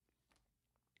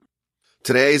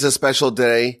Today is a special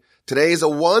day. Today is a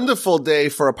wonderful day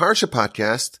for a Parsha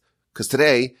podcast because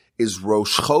today is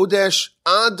Rosh Chodesh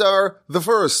Adar the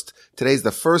first. Today's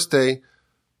the first day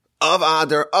of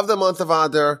Adar, of the month of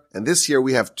Adar. And this year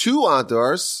we have two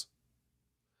Adars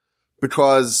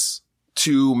because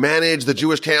to manage the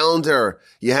Jewish calendar,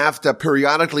 you have to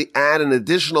periodically add an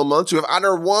additional month. So we have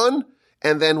Adar 1,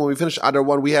 and then when we finish Adar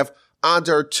 1, we have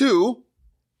Adar 2.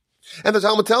 And the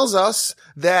Talmud tells us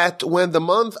that when the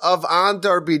month of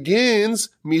Adar begins,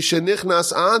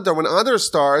 Mishenichnas Adar, when Adar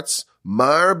starts,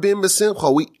 Marbim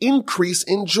B'Simcha, we increase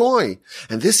in joy.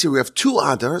 And this year we have two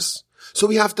Adars, so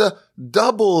we have to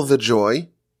double the joy.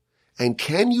 And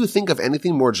can you think of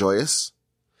anything more joyous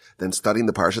than studying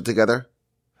the Parsha together?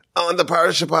 On the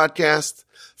Parsha podcast,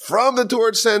 from the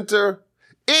Torch Center,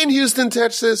 in Houston,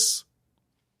 Texas.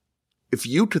 If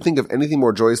you could think of anything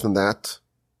more joyous than that,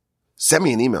 send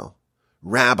me an email,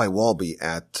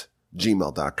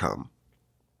 rabbiwalby@gmail.com.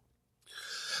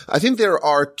 I think there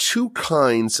are two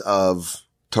kinds of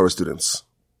Torah students.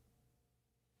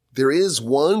 There is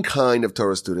one kind of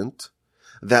Torah student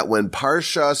that when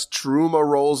Parshas Truma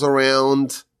rolls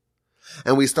around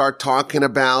and we start talking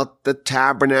about the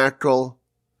tabernacle,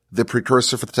 the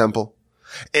precursor for the temple,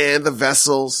 and the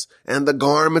vessels, and the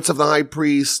garments of the high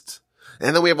priest,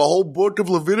 and then we have a whole book of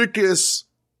Leviticus,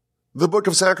 the book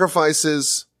of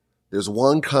sacrifices. There's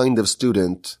one kind of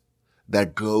student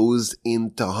that goes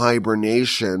into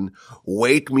hibernation.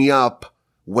 Wake me up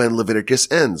when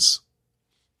Leviticus ends.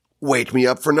 Wake me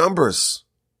up for Numbers.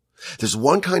 There's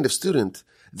one kind of student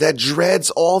that dreads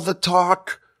all the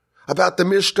talk about the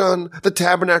Mishkan, the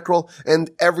tabernacle,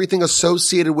 and everything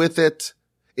associated with it.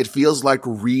 It feels like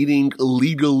reading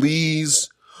legalese,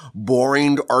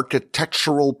 boring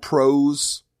architectural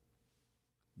prose.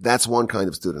 That's one kind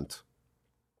of student.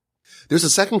 There's a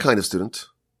second kind of student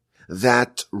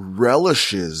that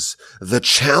relishes the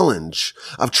challenge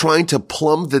of trying to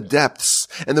plumb the depths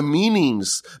and the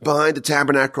meanings behind the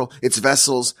tabernacle, its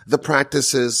vessels, the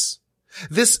practices.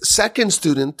 This second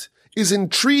student is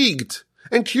intrigued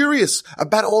and curious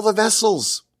about all the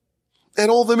vessels and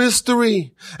all the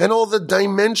mystery and all the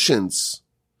dimensions.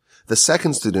 The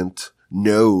second student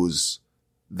knows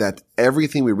that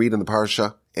everything we read in the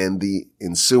Parsha and the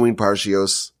ensuing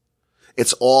Parshios,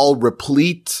 it's all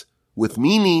replete with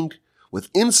meaning, with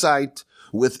insight,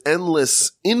 with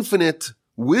endless, infinite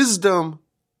wisdom.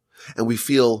 And we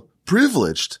feel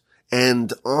privileged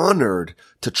and honored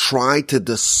to try to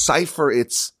decipher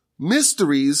its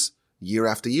mysteries year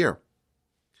after year.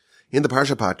 In the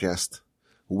Parsha podcast,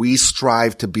 we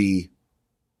strive to be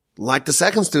like the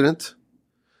second student.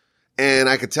 And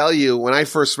I could tell you, when I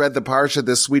first read the Parsha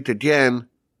this week again,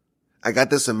 I got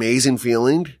this amazing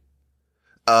feeling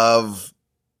of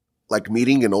like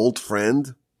meeting an old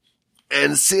friend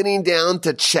and sitting down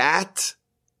to chat.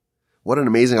 What an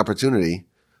amazing opportunity.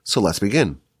 So let's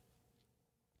begin.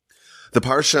 The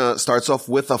Parsha starts off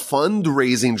with a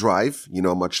fundraising drive. You know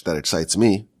how much that excites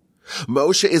me.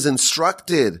 Moshe is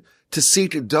instructed to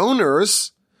seek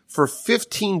donors for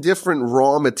 15 different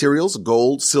raw materials: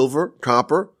 gold, silver,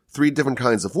 copper, 3 different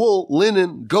kinds of wool,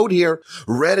 linen, goat hair,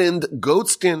 reddened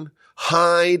goatskin,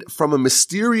 hide from a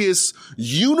mysterious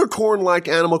unicorn-like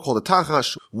animal called a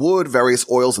tachash, wood, various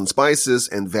oils and spices,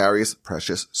 and various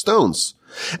precious stones.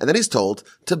 And then he's told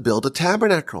to build a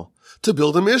tabernacle, to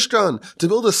build a mishkan, to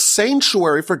build a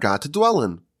sanctuary for God to dwell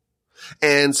in.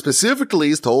 And specifically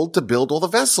he's told to build all the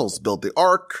vessels, build the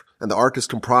ark, and the ark is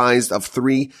comprised of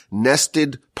 3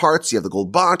 nested parts. You have the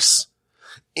gold box.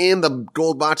 In the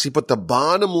gold box, you put the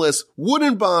bottomless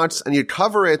wooden box and you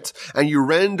cover it and you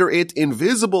render it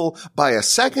invisible by a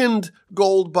second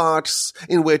gold box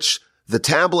in which the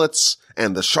tablets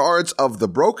and the shards of the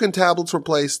broken tablets were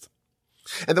placed.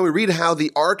 And then we read how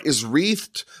the ark is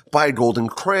wreathed by a golden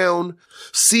crown,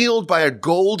 sealed by a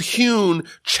gold-hewn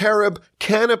cherub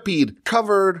canopied,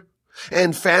 covered,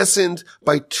 and fastened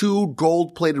by 2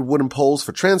 gold-plated wooden poles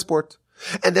for transport.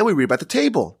 And then we read about the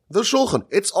table, the shulchan.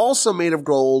 It's also made of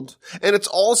gold, and it's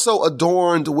also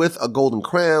adorned with a golden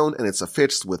crown, and it's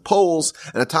affixed with poles.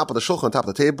 And on top of the shulchan, on top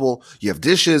of the table, you have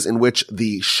dishes in which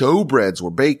the showbreads were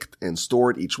baked and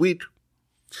stored each week.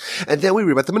 And then we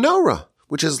read about the menorah,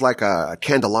 which is like a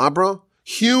candelabra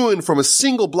hewn from a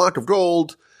single block of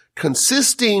gold,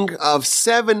 consisting of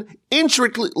 7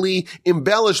 intricately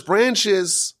embellished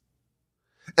branches.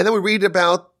 And then we read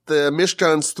about the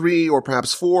Mishkan's 3 or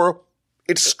perhaps 4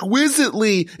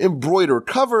 exquisitely embroidered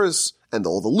covers and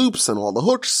all the loops and all the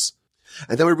hooks.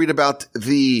 And then we read about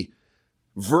the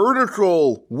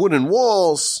vertical wooden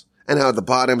walls and how the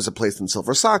bottoms are placed in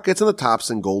silver sockets and the tops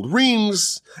in gold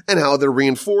rings and how they're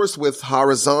reinforced with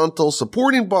horizontal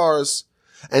supporting bars.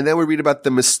 And then we read about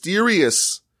the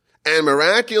mysterious and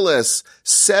miraculous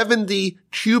 70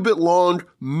 cubit long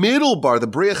middle bar, the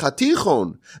Bria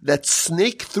Hatichon, that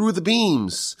snaked through the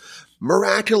beams,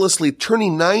 miraculously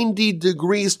turning 90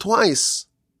 degrees twice.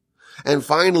 And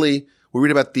finally, we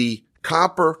read about the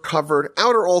copper-covered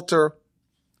outer altar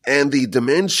and the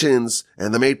dimensions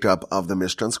and the makeup of the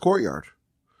Mishkan's courtyard.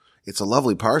 It's a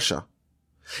lovely parsha.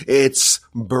 It's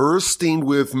bursting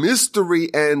with mystery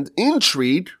and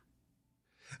intrigue.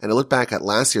 And I looked back at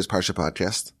last year's Parsha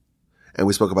podcast, and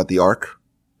we spoke about the Ark.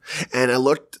 And I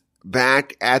looked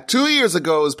back at 2 years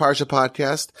ago's Parsha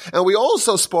podcast, and we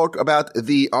also spoke about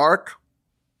the Ark.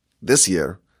 This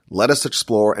year, let us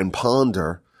explore and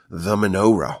ponder the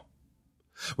menorah.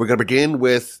 We're going to begin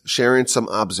with sharing some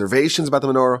observations about the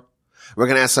menorah. We're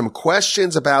going to ask some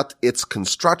questions about its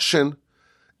construction.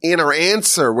 In our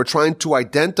answer, we're trying to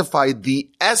identify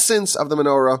the essence of the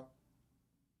menorah.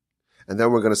 And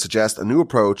then we're going to suggest a new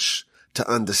approach to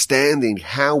understanding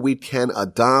how we can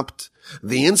adopt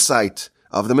the insight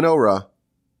of the menorah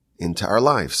into our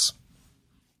lives.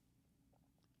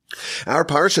 Our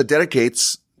parsha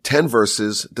dedicates 10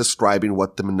 verses describing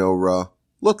what the menorah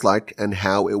looked like and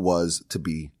how it was to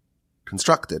be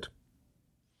constructed.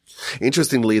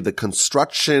 Interestingly, the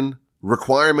construction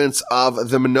requirements of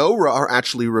the menorah are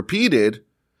actually repeated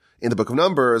in the book of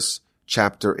Numbers,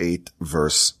 chapter 8,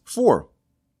 verse 4.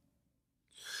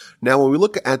 Now, when we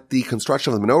look at the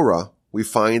construction of the menorah, we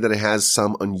find that it has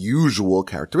some unusual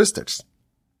characteristics.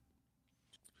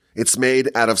 It's made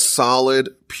out of solid,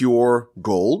 pure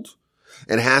gold.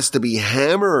 It has to be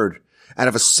hammered out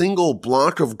of a single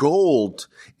block of gold.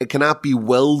 It cannot be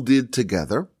welded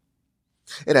together.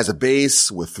 It has a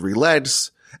base with 3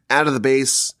 legs. Out of the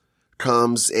base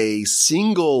comes a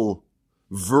single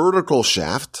vertical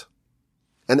shaft.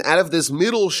 And out of this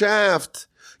middle shaft,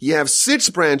 you have 6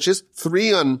 branches,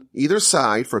 3 on either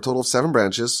side for a total of 7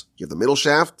 branches. You have the middle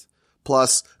shaft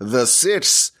plus the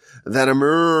 6 that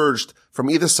emerged from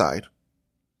either side.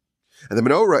 And the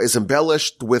menorah is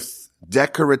embellished with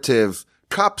decorative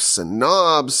cups and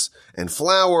knobs and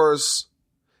flowers,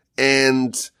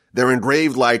 and they're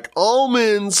engraved like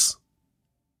almonds.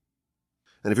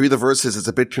 And if you read the verses, it's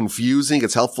a bit confusing.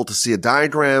 It's helpful to see a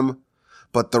diagram,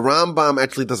 but the Rambam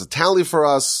actually does a tally for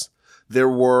us. There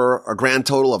were a grand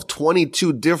total of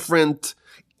 22 different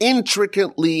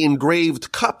intricately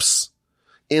engraved cups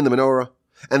in the menorah,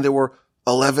 and there were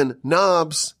 11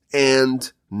 knobs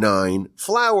and 9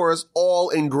 flowers, all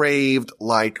engraved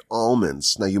like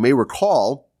almonds. Now, you may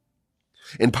recall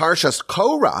in Parshas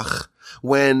Korach,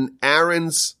 when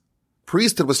Aaron's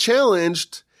priesthood was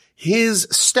challenged, his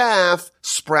staff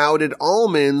sprouted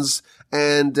almonds,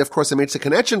 and of course it makes a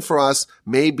connection for us.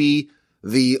 Maybe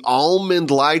the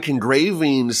almond-like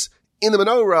engravings in the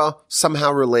menorah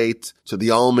somehow relate to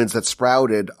the almonds that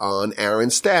sprouted on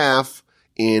Aaron's staff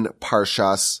in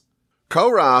Parshas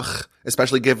Korach,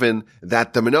 especially given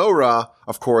that the menorah,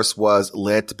 of course, was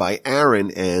lit by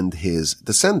Aaron and his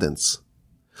descendants.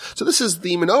 So this is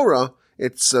the menorah.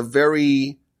 It's a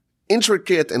very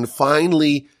intricate and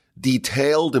finely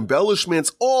detailed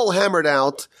embellishments, all hammered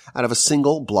out of a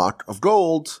single block of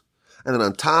gold. And then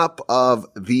on top of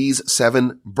these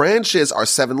 7 branches are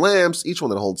 7 lamps, each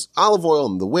one that holds olive oil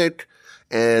and the wick,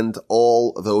 and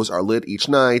all those are lit each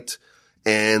night.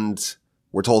 And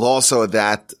we're told also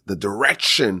that the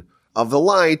direction of the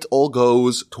light all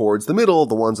goes towards the middle.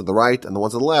 The ones on the right and the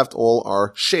ones on the left all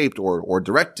are shaped or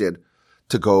directed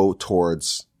to go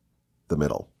towards the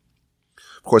middle.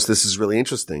 Of course, this is really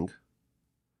interesting.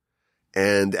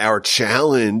 And our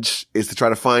challenge is to try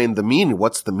to find the meaning.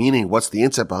 What's the meaning? What's the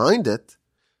insight behind it?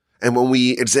 And when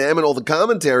we examine all the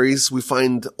commentaries, we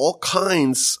find all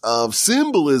kinds of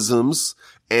symbolisms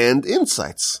and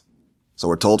insights. So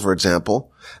we're told, for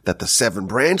example, that the 7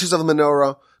 branches of the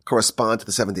menorah correspond to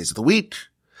the 7 days of the week.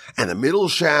 And the middle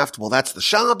shaft, well, that's the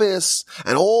Shabbos.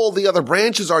 And all the other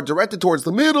branches are directed towards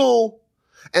the middle.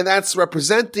 And that's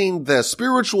representing the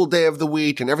spiritual day of the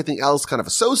week, and everything else kind of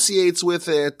associates with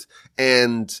it.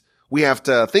 And we have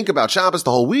to think about Shabbos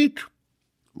the whole week.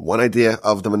 One idea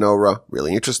of the menorah,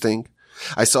 really interesting.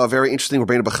 I saw a very interesting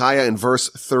Rabbeinu Bechaya in verse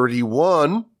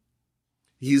 31.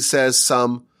 He says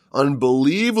some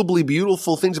unbelievably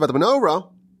beautiful things about the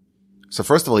menorah. So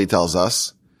first of all, he tells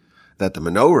us that the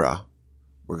menorah,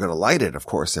 we're going to light it, of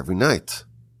course, every night.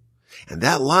 And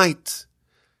that light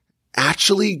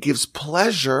actually gives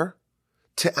pleasure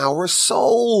to our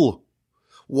soul.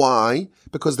 Why?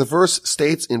 Because the verse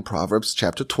states in Proverbs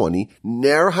chapter 20,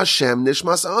 Ner Hashem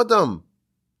Nishmas Adam.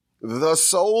 The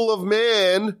soul of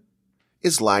man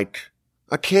is like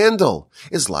a candle,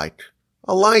 is like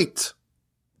a light.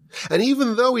 And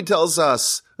even though he tells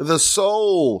us the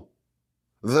soul,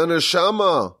 the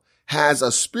neshama, has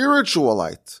a spiritual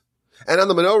light. And on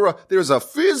the menorah, there's a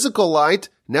physical light.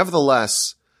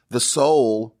 Nevertheless, the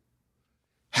soul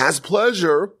has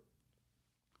pleasure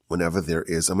whenever there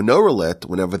is a menorah lit,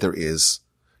 whenever there is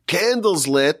candles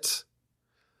lit.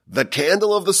 The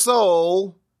candle of the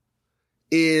soul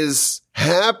is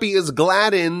happy, is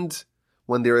gladdened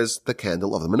when there is the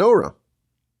candle of the menorah.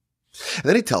 And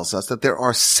then he tells us that there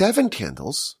are 7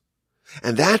 candles,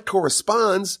 and that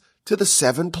corresponds to the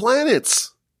 7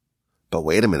 planets. But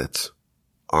wait a minute.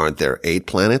 Aren't there 8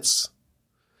 planets?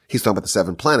 He's talking about the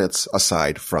 7 planets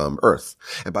aside from Earth.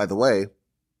 And by the way,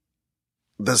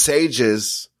 the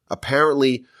sages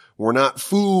apparently were not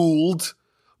fooled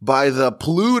by the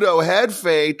Pluto head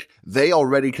fake. They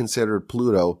already considered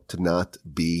Pluto to not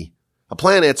be a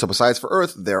planet. So besides for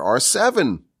Earth, there are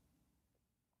 7.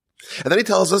 And then he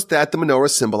tells us that the menorah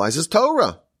symbolizes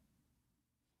Torah.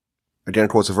 Again,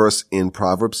 quotes a verse in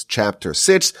Proverbs chapter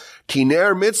 6,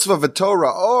 Kiner mitzvah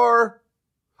v'Torah or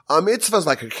a mitzvah is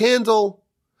like a candle,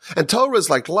 and Torah is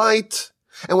like light.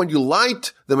 And when you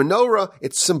light the menorah,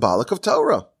 it's symbolic of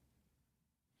Torah.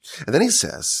 And then he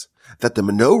says that the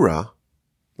menorah,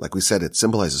 like we said, it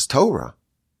symbolizes Torah,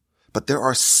 but there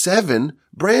are 7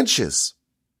 branches.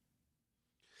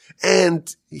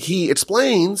 And he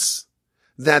explains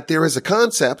that there is a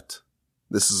concept,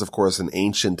 this is of course an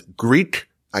ancient Greek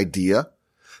idea,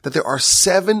 that there are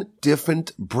 7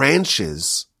 different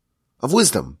branches of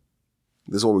wisdom.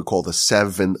 This is what we call the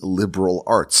 7 liberal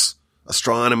arts: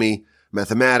 astronomy,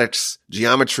 mathematics,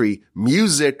 geometry,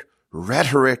 music,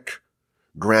 rhetoric,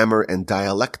 grammar, and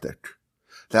dialectic.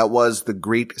 That was the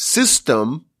great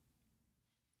system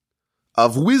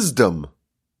of wisdom.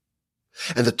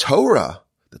 And the Torah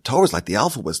is like the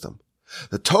alpha wisdom.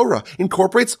 The Torah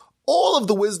incorporates all of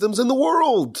the wisdoms in the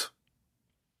world.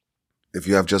 If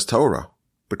you have just Torah,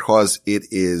 because it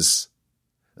is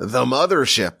the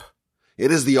mothership,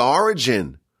 it is the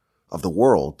origin of the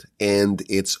world and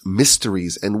its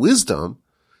mysteries and wisdom.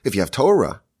 If you have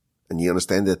Torah and you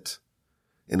understand it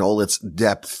in all its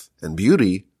depth and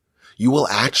beauty, you will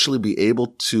actually be able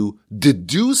to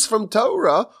deduce from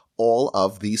Torah all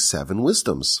of these 7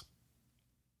 wisdoms.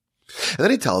 And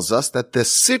then he tells us that the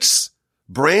 6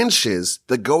 branches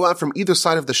that go out from either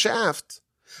side of the shaft,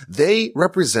 they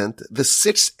represent the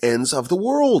 6 ends of the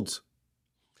world.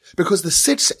 Because the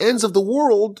 6 ends of the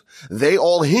world, they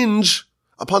all hinge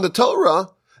upon the Torah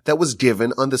that was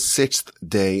given on the 6th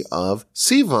day of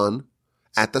Sivan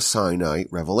at the Sinai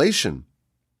revelation.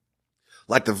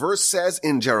 Like the verse says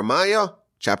in Jeremiah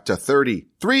chapter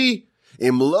 33,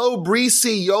 Im lo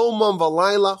brisi yomam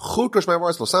v'layla chut kosh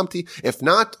ma'avaros lo samti. If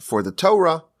not for the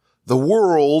Torah, the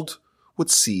world would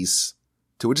cease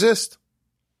to exist.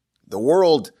 The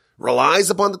world relies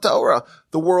upon the Torah.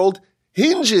 The world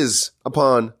hinges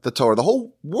upon the Torah. The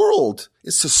whole world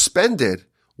is suspended.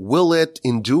 Will it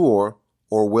endure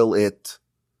or will it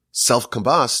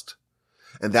self-combust?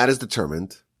 And that is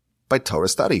determined by Torah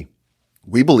study.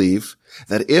 We believe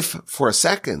that if for a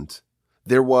second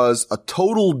there was a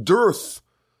total dearth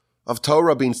of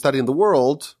Torah being studied in the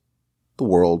world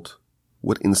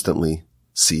would instantly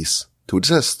cease to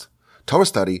exist. Torah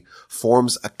study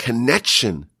forms a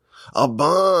connection, a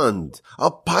bond,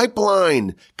 a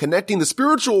pipeline connecting the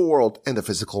spiritual world and the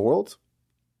physical world.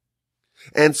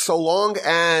 And so long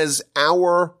as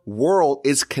our world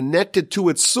is connected to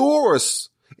its source,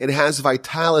 it has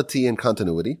vitality and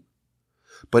continuity.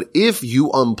 But if you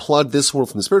unplug this world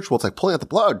from the spiritual, it's like pulling out the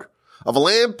plug of a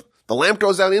lamp. The lamp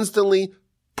goes out instantly.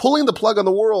 Pulling the plug on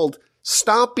the world,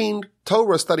 stopping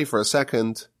Torah study for a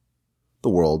second, the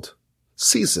world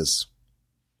ceases.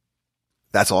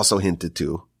 That's also hinted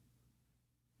to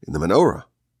in the menorah.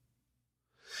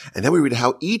 And then we read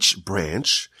how each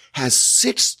branch has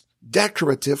 6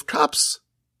 decorative cups,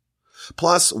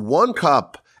 plus 1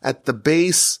 cup at the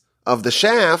base of the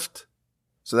shaft.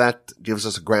 So that gives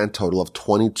us a grand total of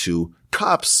 22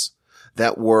 cups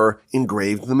that were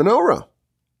engraved in the menorah.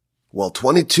 Well,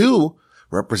 22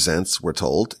 represents, we're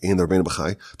told, in the Rebbeinu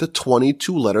Bachai, the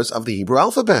 22 letters of the Hebrew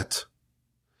alphabet.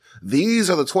 These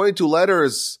are the 22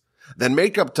 letters that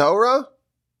make up Torah,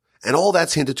 and all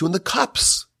that's hinted to in the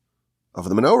cups of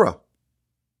the menorah.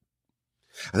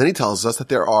 And then he tells us that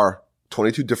there are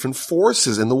 22 different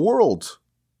forces in the world.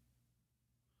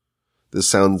 This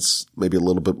sounds maybe a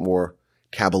little bit more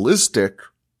Kabbalistic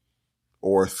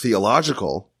or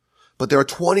theological, but there are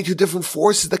 22 different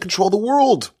forces that control the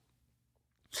world.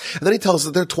 And then he tells us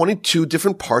that there are 22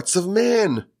 different parts of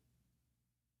man.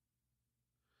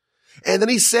 And then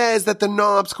he says that the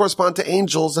knobs correspond to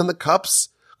angels and the cups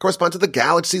correspond to the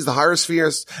galaxies, the higher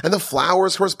spheres, and the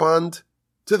flowers correspond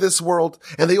to to this world,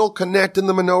 and they all connect in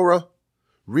the menorah.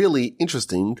 Really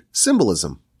interesting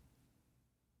symbolism.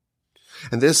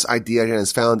 And this idea again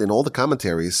is found in all the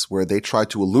commentaries where they try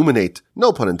to illuminate,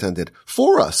 no pun intended,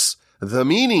 for us, the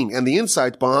meaning and the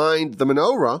insight behind the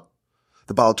menorah.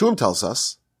 The Baal HaTurim tells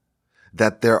us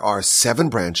that there are 7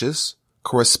 branches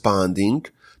corresponding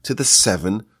to the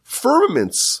 7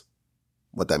 firmaments.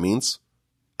 What that means,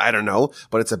 I don't know,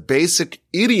 but it's a basic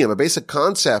idiom, a basic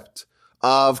concept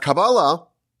of Kabbalah,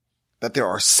 that there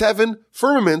are 7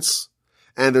 firmaments,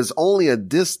 and there's only a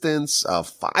distance of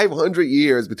 500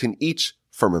 years between each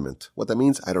firmament. What that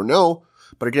means, I don't know,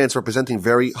 but again, it's representing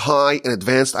very high and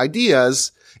advanced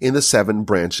ideas in the 7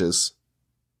 branches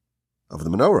of the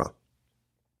menorah.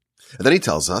 And then he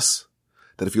tells us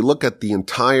that if you look at the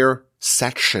entire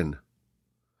section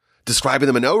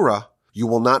describing the menorah, you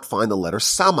will not find the letter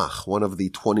Samach, one of the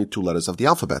 22 letters of the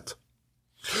alphabet.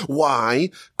 Why?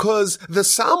 Because the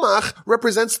Samach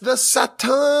represents the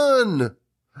Satan,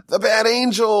 the bad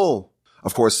angel.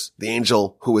 Of course, the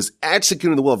angel who is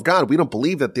executing the will of God. We don't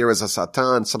believe that there is a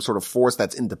Satan, some sort of force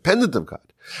that's independent of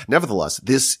God. Nevertheless,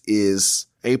 this is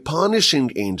a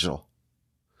punishing angel.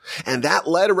 And that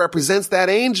letter represents that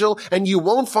angel, and you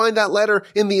won't find that letter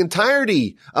in the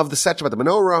entirety of the section about the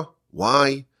menorah.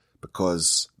 Why?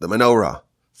 Because the menorah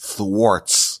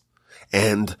thwarts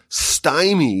and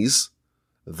stymies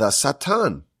the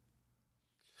Satan.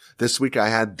 This week I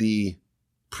had the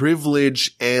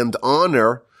privilege and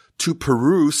honor to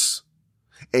peruse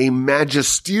a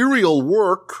magisterial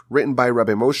work written by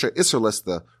Rabbi Moshe Isserles,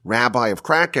 the rabbi of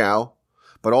Krakow,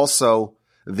 but also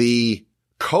the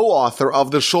co-author of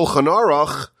the Shulchan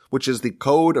Aruch, which is the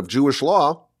code of Jewish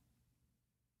law.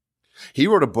 He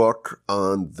wrote a book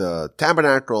on the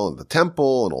tabernacle and the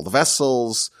temple and all the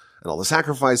vessels and all the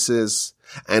sacrifices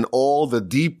and all the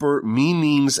deeper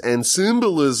meanings and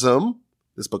symbolism.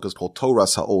 This book is called Torah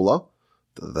Ha'olah,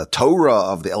 the Torah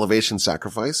of the elevation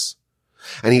sacrifice.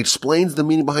 And he explains the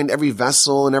meaning behind every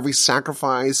vessel and every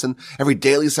sacrifice and every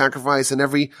daily sacrifice and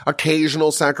every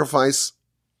occasional sacrifice.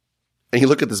 And you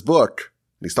look at this book,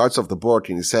 and he starts off the book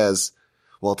and he says,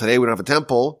 well, today we don't have a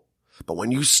temple, but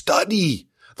when you study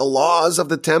the laws of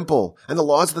the temple and the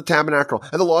laws of the tabernacle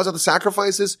and the laws of the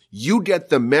sacrifices, you get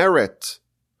the merit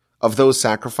of those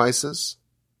sacrifices.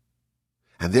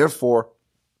 And therefore,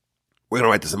 we're going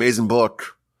to write this amazing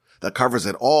book that covers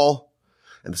it all.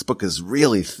 And this book is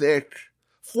really thick,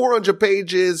 400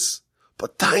 pages,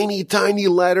 but tiny, tiny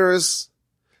letters.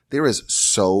 There is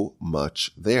so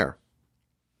much there.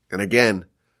 And again,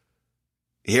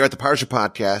 here at the Parsha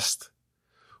Podcast,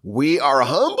 we are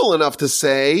humble enough to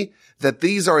say that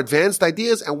these are advanced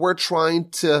ideas and we're trying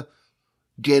to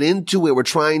get into it. We're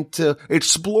trying to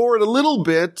explore it a little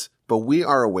bit, but we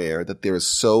are aware that there is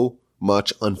so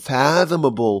much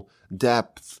unfathomable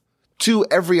depth to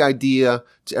every idea,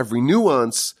 to every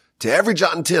nuance, to every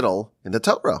jot and tittle in the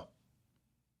Torah.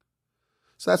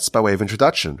 So that's by way of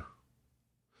introduction.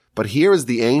 But here is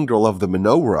the angle of the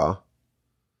menorah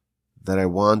that I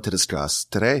want to discuss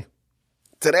today.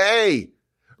 Today,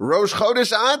 Rosh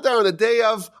Chodesh Adar, the day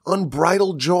of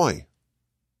unbridled joy.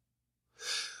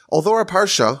 Although our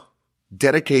Parsha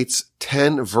dedicates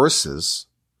 10 verses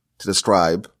to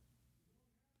describe,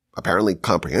 apparently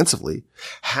comprehensively,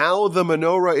 how the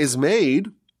menorah is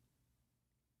made,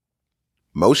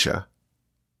 Moshe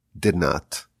did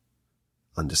not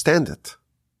understand it.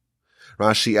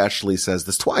 Rashi actually says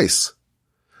this twice.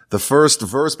 The first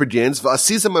verse begins,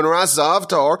 V'asisa menorah zav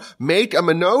tahor, make a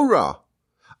menorah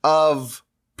of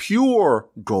pure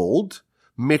gold,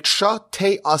 miksha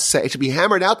te'aseh. It should be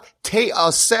hammered out,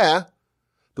 te'aseh.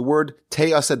 The word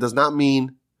te'aseh does not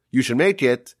mean you should make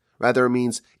it. Rather, it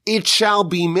means it shall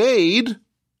be made.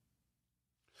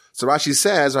 So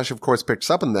Rashi of course picks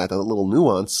up on that, a little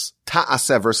nuance.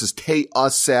 Ta'aseh versus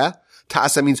te'aseh.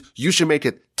 Ta'aseh means you should make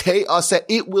it. Te'aseh,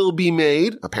 it will be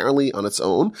made, apparently on its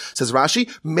own. Says Rashi,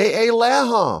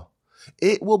 me'eleha.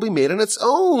 It will be made on its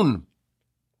own.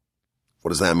 What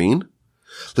does that mean?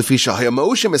 Lefisha haya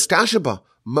Moshe miskasheba.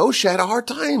 Moshe had a hard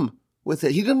time with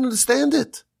it. He didn't understand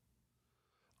it.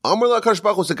 Amar LaKadosh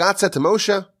Baruch Hu, so God said to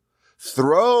Moshe,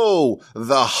 throw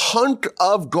the hunk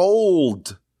of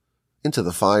gold into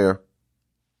the fire,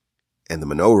 and the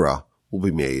menorah will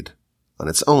be made on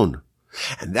its own.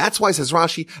 And that's why, says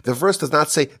Rashi, the verse does not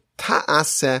say,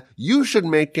 ta'aseh, you should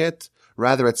make it.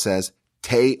 Rather, it says,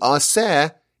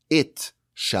 te'aseh, it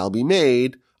shall be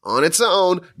made on its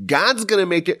own. God's going to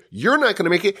make it. You're not going to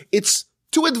make it. It's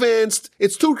too advanced.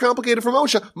 It's too complicated for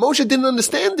Moshe. Moshe didn't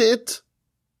understand it.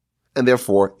 And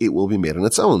therefore, it will be made on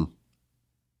its own.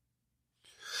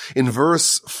 In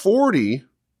verse 40,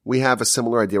 we have a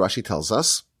similar idea. Rashi tells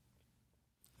us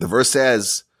The verse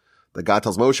says that God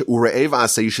tells Moshe, Ure'eva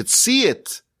say you should see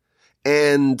it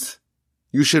and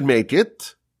you should make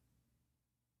it.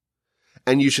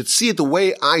 And you should see it the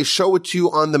way I show it to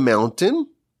you on the mountain.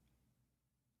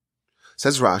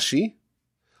 Says Rashi,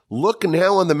 look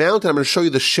now on the mountain. I'm going to show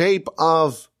you the shape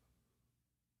of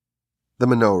the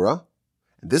menorah.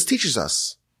 And this teaches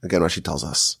us, again, Rashi tells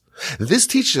us, this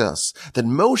teaches us that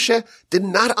Moshe did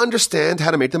not understand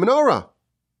how to make the menorah.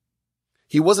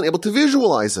 He wasn't able to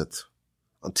visualize it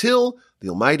until the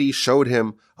Almighty showed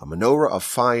him a menorah of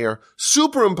fire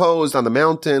superimposed on the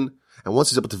mountain. And once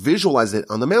he's able to visualize it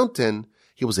on the mountain,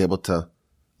 he was able to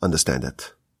understand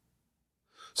it.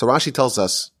 So Rashi tells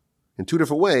us in two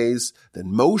different ways that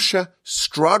Moshe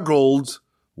struggled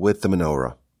with the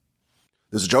menorah.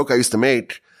 There's a joke I used to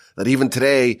make that even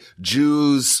today,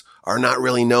 Jews are not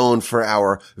really known for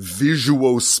our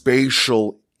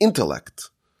visuospatial intellect.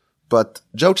 But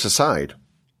jokes aside,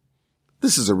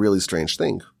 this is a really strange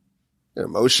thing.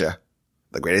 Moshe,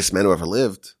 the greatest man who ever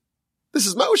lived. This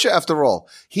is Moshe after all.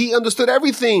 He understood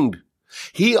everything.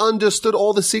 He understood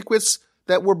all the secrets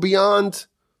that were beyond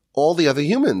all the other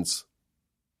humans.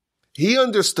 He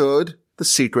understood the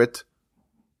secret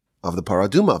of the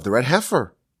paraduma, of the red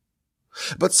heifer.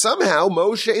 But somehow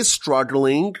Moshe is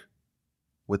struggling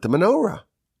with the menorah.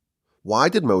 Why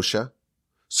did Moshe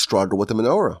struggle with the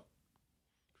menorah?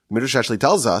 The Midrash actually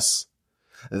tells us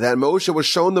that Moshe was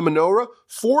shown the menorah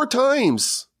 4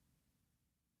 times.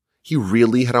 He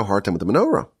really had a hard time with the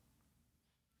menorah.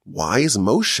 Why is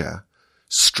Moshe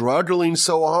struggling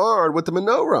so hard with the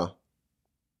menorah?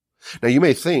 Now you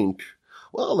may think,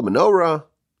 well, the menorah,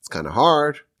 it's kind of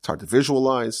hard. It's hard to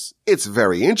visualize. It's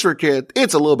very intricate.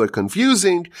 It's a little bit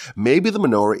confusing. Maybe the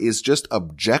menorah is just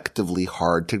objectively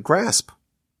hard to grasp.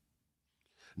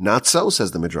 Not so,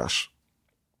 says the Midrash.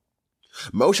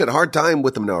 Moshe had a hard time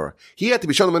with the menorah. He had to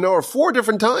be shown the menorah 4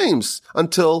 different times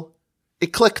until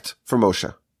it clicked for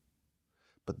Moshe.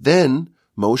 But then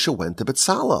Moshe went to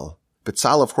Bezalel.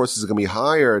 Bezalel, of course, is going to be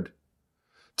hired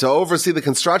to oversee the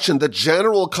construction. The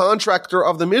general contractor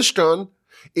of the Mishkan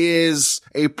is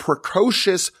a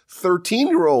precocious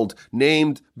 13-year-old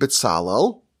named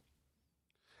Bezalel.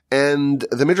 And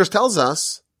the Midrash tells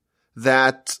us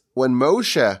that when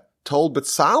Moshe told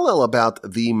Bezalel about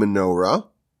the menorah,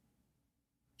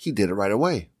 he did it right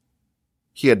away.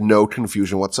 He had no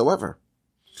confusion whatsoever.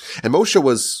 And Moshe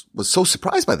was so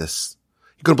surprised by this.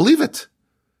 He couldn't believe it.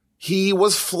 He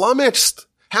was flummoxed.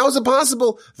 How is it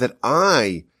possible that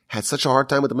I had such a hard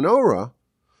time with the menorah,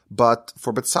 but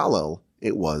for Bezalel,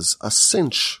 it was a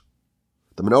cinch?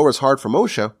 The menorah is hard for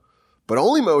Moshe, but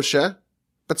only Moshe,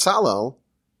 Bezalel,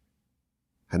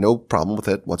 had no problem with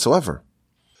it whatsoever.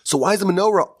 So why is the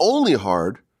menorah only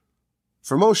hard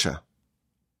for Moshe?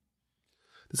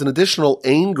 There's an additional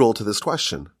angle to this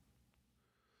question.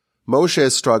 Moshe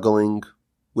is struggling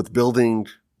with building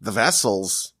the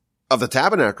vessels of the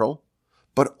tabernacle,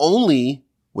 but only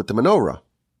with the menorah.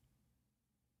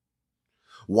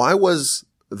 Why was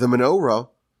the menorah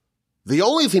the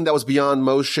only thing that was beyond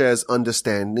Moshe's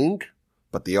understanding,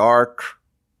 but the ark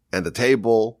and the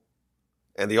table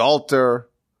and the altar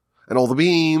and all the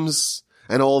beams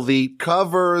and all the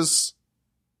covers?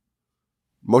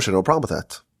 Moshe had no problem with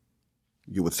that.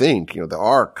 You would think, the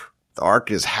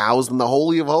ark is housed in the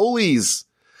Holy of Holies.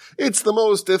 It's the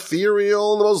most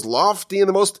ethereal, the most lofty, and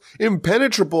the most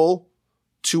impenetrable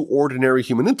to ordinary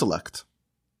human intellect.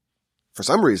 For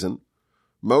some reason,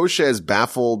 Moshe is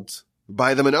baffled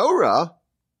by the menorah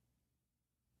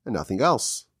and nothing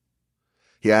else.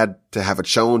 He had to have it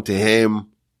shown to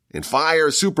him in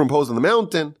fire, superimposed on the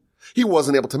mountain. He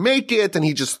wasn't able to make it, and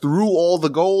he just threw all the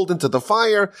gold into the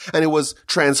fire, and it was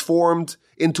transformed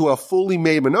into a fully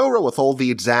made menorah with all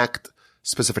the exact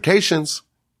specifications.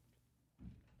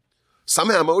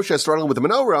 Somehow Moshe is struggling with the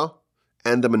menorah,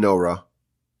 and the menorah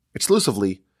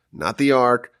exclusively, not the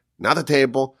ark, not the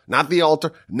table, not the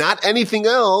altar, not anything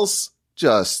else,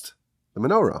 just the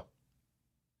menorah.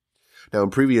 Now,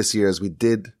 in previous years, we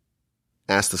did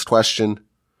ask this question,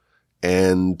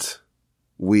 and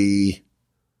we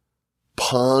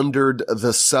pondered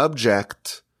the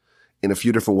subject in a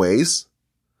few different ways.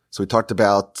 So we talked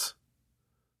about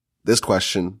this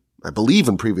question, I believe,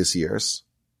 in previous years.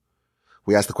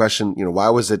 We asked the question, why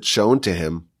was it shown to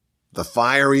him, the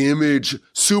fiery image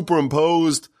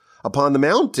superimposed upon the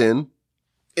mountain,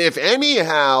 if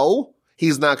anyhow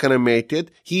he's not going to make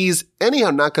it, he's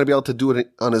anyhow not going to be able to do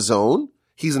it on his own.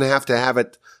 He's going to have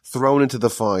it thrown into the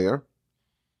fire.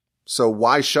 So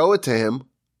why show it to him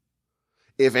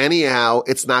if anyhow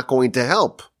it's not going to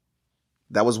help?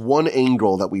 That was one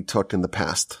angle that we took in the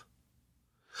past.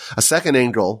 A second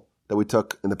angle that we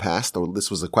took in the past, though this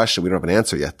was a question we don't have an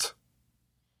answer yet.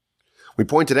 We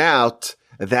pointed out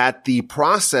that the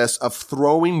process of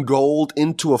throwing gold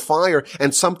into a fire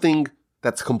and something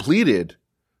that's completed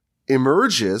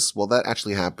emerges, well, that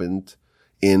actually happened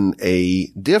in a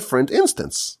different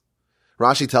instance.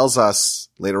 Rashi tells us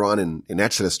later on in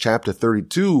Exodus chapter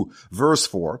 32, verse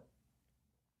 4,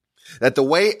 that the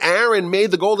way Aaron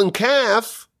made the golden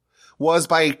calf was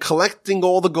by collecting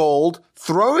all the gold,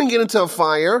 throwing it into a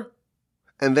fire,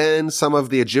 and then some of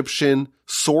the Egyptian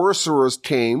sorcerers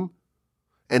came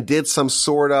and did some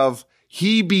sort of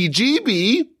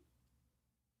heebie-jeebie,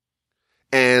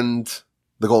 and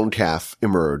the golden calf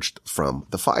emerged from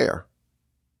the fire.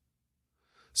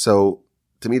 So,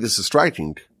 to me, this is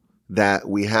striking that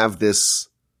we have this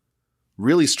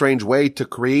really strange way to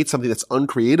create something that's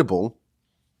uncreatable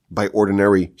by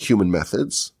ordinary human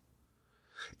methods.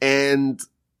 And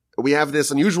we have this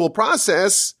unusual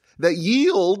process that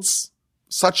yields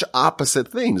such opposite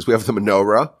things. We have the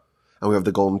menorah and we have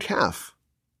the golden calf.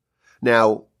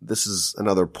 Now, this is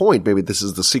another point. Maybe this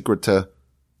is the secret to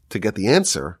get the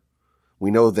answer.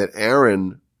 We know that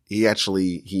Aaron, he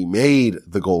made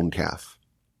the golden calf.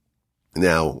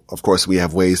 Now, of course, we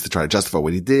have ways to try to justify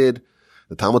what he did.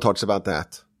 The Talmud talks about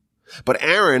that. But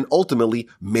Aaron ultimately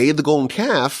made the golden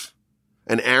calf,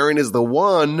 and Aaron is the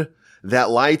one that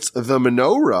lights the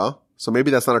menorah. So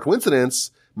maybe that's not a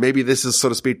coincidence. Maybe this is, so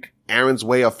to speak, Aaron's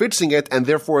way of fixing it, and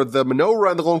therefore the menorah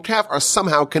and the golden calf are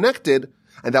somehow connected,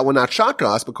 and that would not shock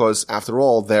us because, after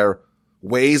all, their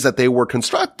ways that they were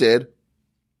constructed,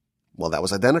 well, that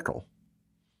was identical.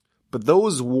 But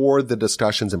those were the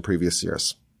discussions in previous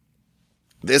years.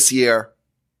 This year,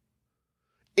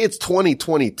 it's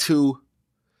 2022.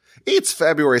 It's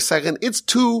February 2nd. It's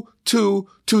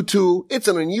 2/2/22. It's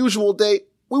an unusual date.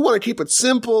 We want to keep it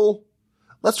simple.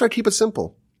 Let's try to keep it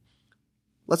simple.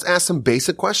 Let's ask some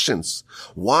basic questions.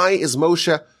 Why is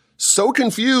Moshe so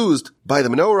confused by the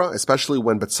menorah, especially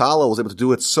when Bezalel was able to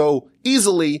do it so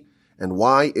easily? And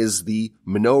why is the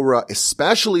menorah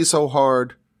especially so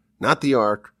hard? Not the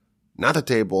ark, not the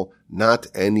table, not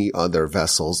any other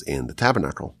vessels in the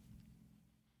tabernacle.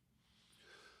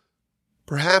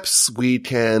 Perhaps we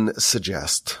can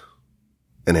suggest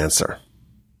an answer.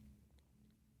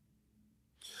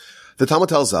 The Talmud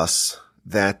tells us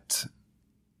that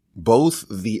both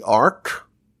the ark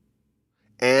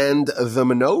and the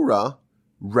menorah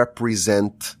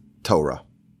represent Torah.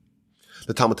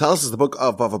 The Talmud tells us in the book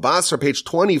of Bava Basra, page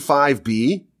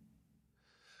 25b,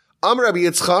 Rabbi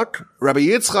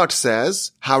Yitzchak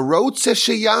says, Harotze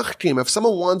sheyachkim, if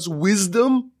someone wants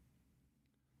wisdom,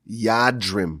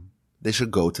 yadrim, they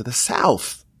should go to the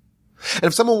south. And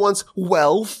if someone wants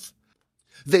wealth,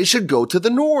 they should go to the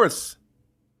north.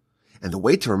 And the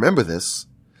way to remember this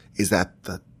is that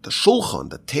the shulchan,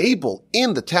 the table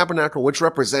in the tabernacle, which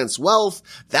represents wealth,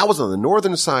 that was on the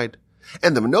northern side.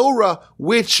 And the menorah,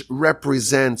 which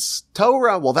represents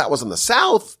Torah, well, that was on the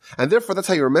south. And therefore, that's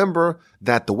how you remember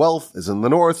that the wealth is in the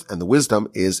north and the wisdom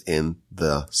is in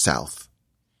the south.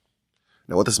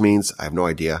 Now, what this means, I have no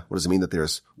idea. What does it mean that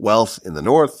there's wealth in the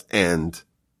north and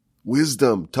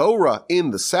wisdom, Torah, in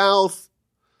the south?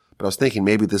 But I was thinking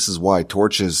maybe this is why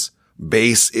Torch's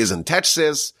base is in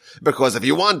Texas, because if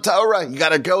you want Torah, you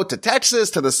gotta go to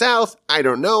Texas, to the south. I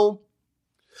don't know.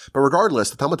 But regardless,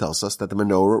 the Talmud tells us that the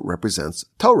menorah represents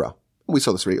Torah. We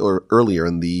saw this earlier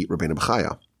in the Rabbeinu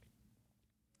Bechaya.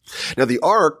 Now the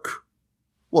ark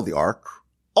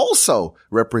also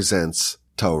represents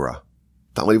Torah.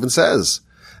 Talmud even says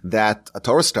that a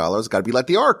Torah scholar has got to be like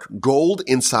the ark, gold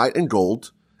inside and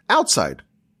gold outside.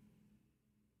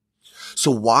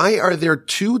 So why are there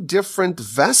two different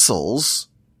vessels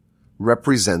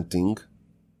representing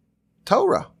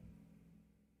Torah?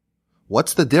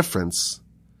 What's the difference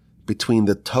between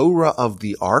the Torah of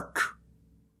the ark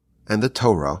and the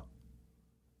Torah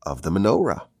of the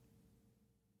menorah?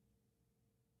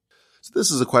 So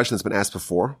this is a question that's been asked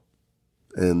before,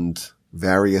 and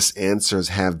various answers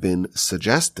have been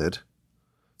suggested.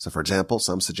 So for example,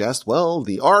 some suggest, well,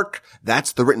 the ark,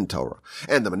 that's the written Torah,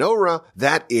 and the menorah,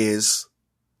 that is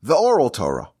the oral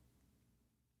Torah.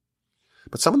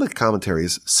 But some of the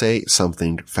commentaries say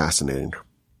something fascinating.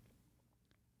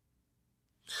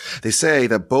 They say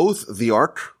that both the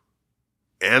ark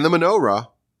and the menorah,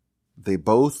 they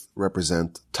both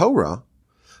represent Torah,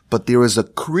 but there is a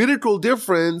critical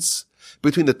difference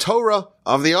between the Torah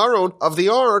of the Aron, of the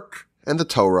ark, and the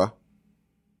Torah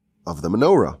of the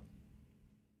menorah.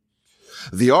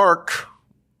 The ark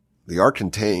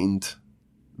contained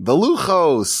the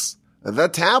luchos, the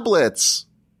tablets,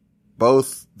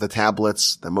 both the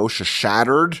tablets that Moshe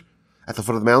shattered at the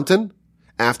foot of the mountain,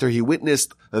 after he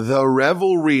witnessed the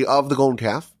revelry of the golden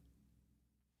calf,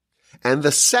 and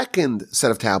the second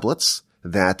set of tablets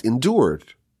that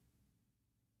endured.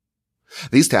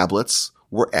 These tablets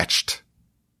were etched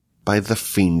by the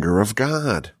finger of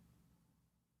God.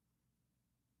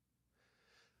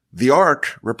 The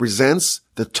ark represents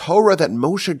the Torah that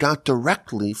Moshe got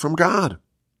directly from God.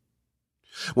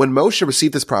 When Moshe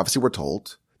received this prophecy, we're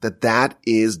told that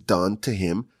is done to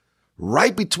him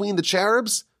right between the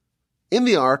cherubs in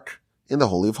the ark in the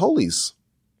Holy of Holies.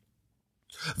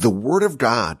 The Word of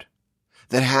God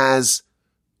that has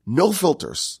no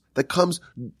filters, that comes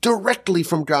directly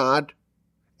from God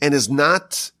and is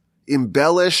not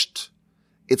embellished,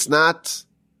 it's not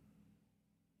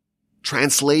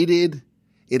translated,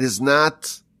 it is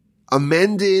not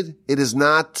amended, it is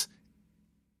not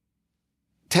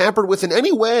tampered with in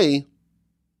any way.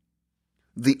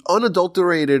 The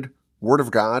unadulterated Word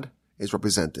of God is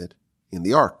represented in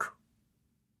the ark.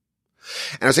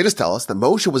 And our sages tell us that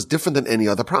Moshe was different than any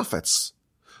other prophets.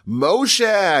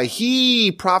 Moshe,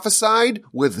 he prophesied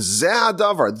with Zeh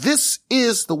Hadavar. This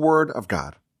is the Word of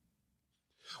God.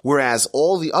 Whereas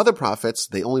all the other prophets,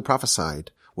 they only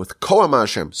prophesied with Ko Amar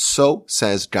Hashem, so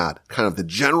says God. Kind of the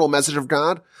general message of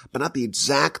God, but not the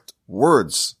exact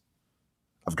words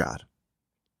of God.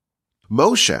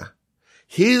 Moshe,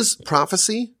 his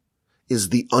prophecy is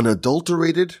the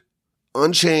unadulterated,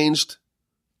 unchanged,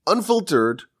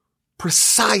 unfiltered,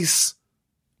 precise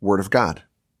Word of God.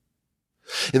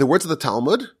 In the words of the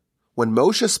Talmud, when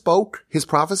Moshe spoke his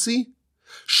prophecy,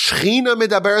 Shechina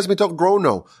medaberes mitok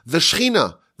grono. The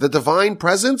Shechina, the divine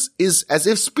presence, is as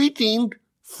if speaking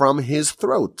from his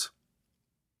throat.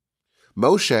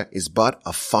 Moshe is but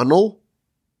a funnel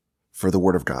for the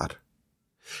Word of God.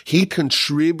 He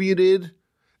contributed,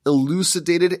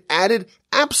 elucidated, added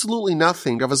absolutely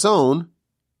nothing of his own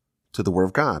to the Word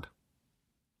of God.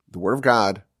 The Word of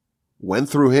God went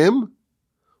through him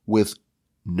with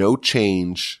no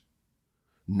change,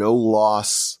 no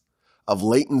loss of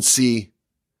latency,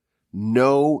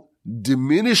 no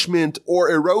diminishment or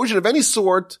erosion of any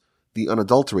sort, the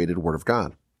unadulterated Word of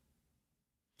God.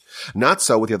 Not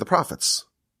so with the other prophets.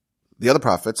 The other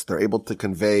prophets, they're able to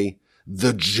convey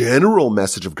the general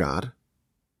message of God,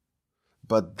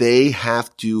 but they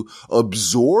have to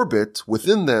absorb it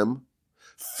within them,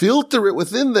 filter it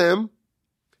within them,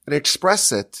 and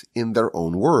express it in their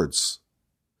own words.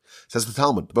 Says the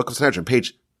Talmud, the Book of Sanhedrin,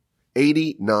 page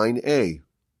 89a.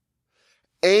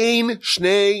 Ein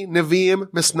shnei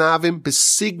neviim mesnavim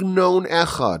besignon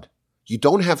echad. You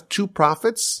don't have two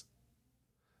prophets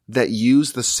that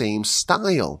use the same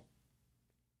style.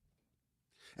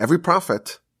 Every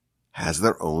prophet has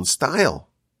their own style.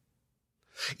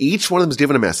 Each one of them is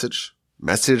given a message.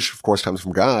 Message, of course, comes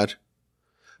from God,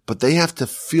 but they have to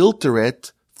filter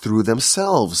it through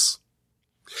themselves.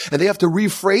 And they have to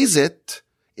rephrase it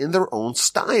in their own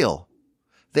style.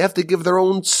 They have to give their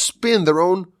own spin, their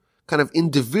own kind of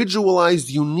individualized,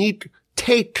 unique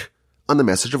take on the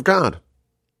message of God.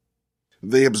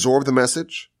 They absorb the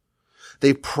message.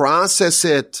 They process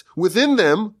it within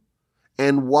them.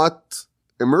 And what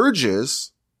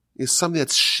emerges is something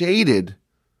that's shaded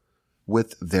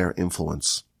with their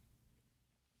influence.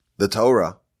 The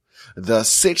Torah, the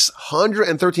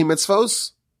 613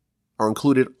 mitzvos, are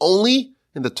included only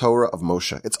in the Torah of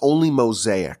Moshe. It's only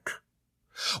Mosaic.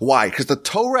 Why? Because the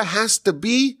Torah has to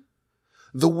be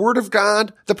the Word of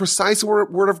God, the precise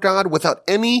Word of God, without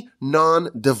any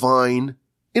non-divine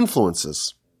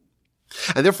influences.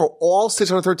 And therefore, all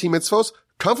 613 mitzvos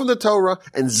come from the Torah,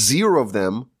 and zero of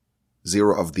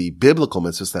the biblical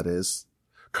mitzvos, that is,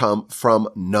 come from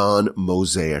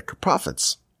non-Mosaic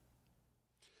prophets.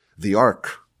 The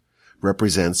Ark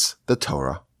represents the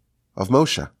Torah of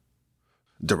Moshe.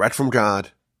 Direct from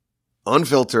God,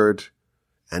 unfiltered,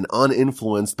 and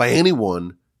uninfluenced by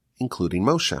anyone, including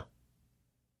Moshe.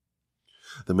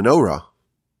 The menorah,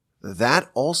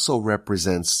 that also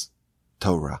represents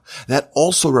Torah. That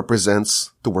also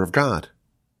represents the Word of God.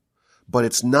 But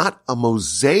it's not a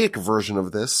Mosaic version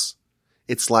of this.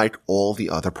 It's like all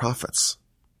the other prophets.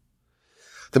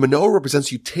 The menorah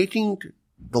represents you taking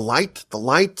the light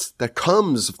that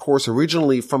comes, of course,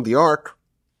 originally from the ark,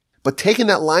 but taking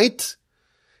that light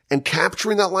and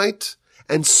capturing that light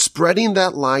and spreading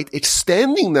that light,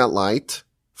 extending that light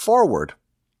forward.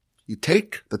 You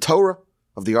take the Torah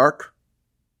of the ark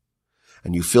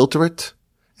and you filter it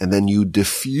and then you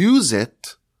diffuse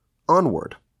it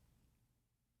onward.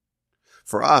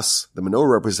 For us, the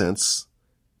menorah represents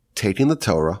taking the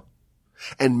Torah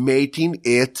and making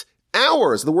it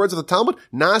ours. In the words of the Talmud,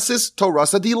 Nasis Torah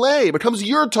Sadilei. It becomes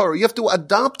your Torah. You have to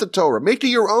adopt the Torah. Make it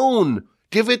your own.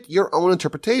 Give it your own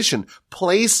interpretation.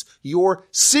 Place your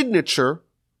signature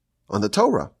on the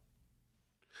Torah.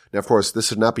 Now, of course, this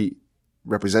should not be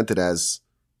represented as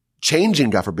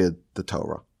changing, God forbid, the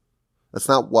Torah. That's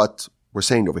not what we're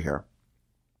saying over here.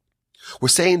 We're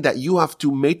saying that you have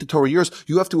to make the Torah yours.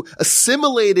 You have to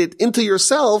assimilate it into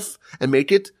yourself and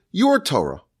make it your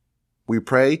Torah. We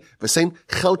pray, V'sein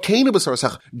chelkeinu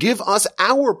b'sorasach, give us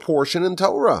our portion in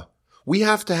Torah. We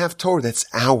have to have Torah that's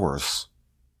ours.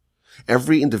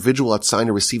 Every individual at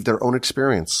Sinai received their own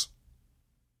experience.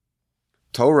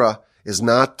 Torah is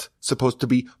not supposed to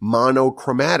be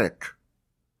monochromatic.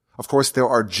 Of course, there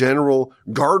are general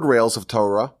guardrails of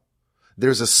Torah.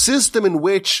 There's a system in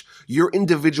which your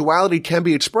individuality can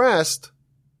be expressed,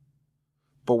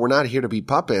 but we're not here to be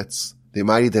puppets. The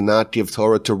Almighty did not give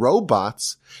Torah to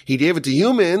robots. He gave it to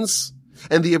humans,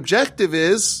 and the objective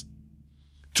is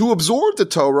to absorb the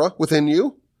Torah within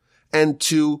you and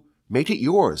to make it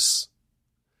yours.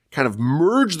 Kind of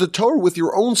merge the Torah with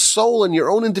your own soul and your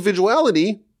own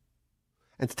individuality,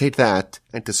 and to take that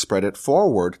and to spread it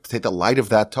forward, to take the light of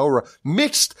that Torah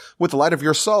mixed with the light of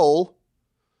your soul,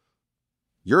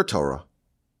 your Torah,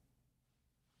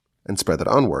 and spread that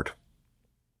onward.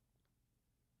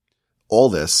 All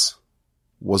this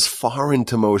was foreign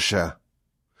to Moshe.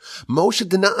 Moshe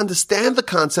did not understand the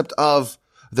concept of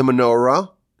the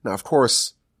menorah. Now, of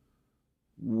course,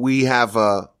 we have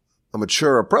a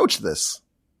mature approach to this.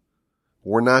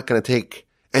 We're not going to take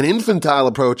an infantile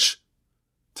approach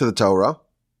to the Torah.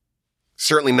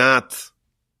 Certainly not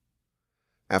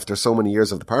after so many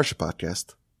years of the Parsha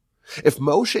podcast. If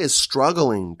Moshe is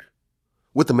struggling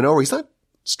with the menorah, he's not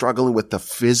struggling with the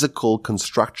physical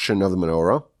construction of the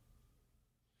menorah.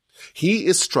 He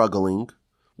is struggling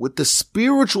with the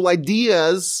spiritual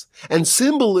ideas and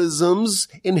symbolisms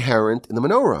inherent in the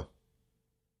menorah.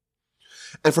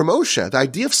 And for Moshe, the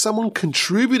idea of someone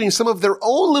contributing some of their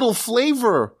own little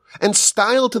flavor and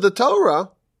style to the Torah,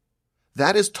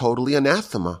 that is totally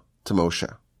anathema to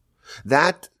Moshe.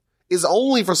 That is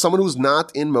only for someone who's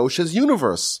not in Moshe's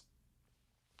universe.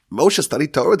 Moshe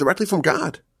studied Torah directly from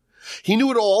God. He knew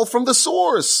it all from the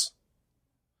source.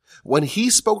 When he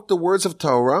spoke the words of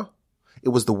Torah, it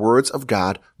was the words of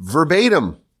God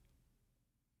verbatim.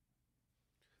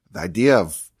 The idea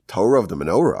of Torah of the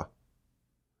menorah,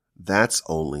 that's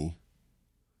only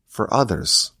for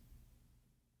others.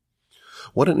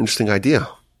 What an interesting idea.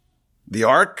 The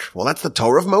ark, well, that's the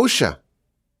Torah of Moshe.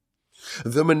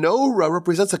 The menorah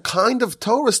represents a kind of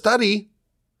Torah study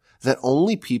that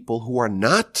only people who are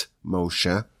not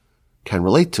Moshe can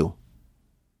relate to.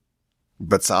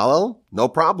 Bezalel, no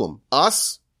problem.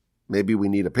 Us, maybe we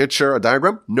need a picture, a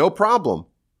diagram, no problem.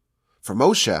 For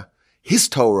Moshe, his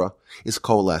Torah is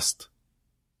coalesced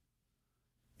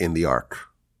in the ark,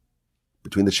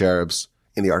 between the cherubs,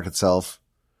 in the ark itself,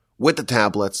 with the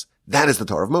tablets. That is the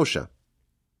Torah of Moshe.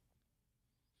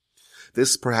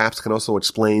 This perhaps can also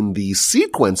explain the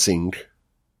sequencing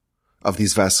of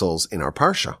these vessels in our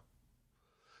Parsha.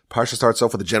 Parsha starts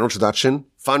off with a general introduction,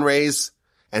 fundraise,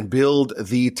 and build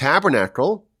the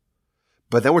tabernacle.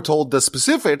 But then we're told the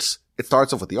specifics. It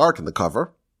starts off with the ark and the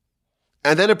cover.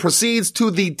 And then it proceeds to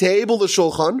the table, the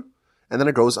shulchan, and then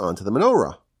it goes on to the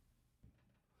menorah.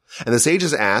 And the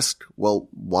sages asked, well,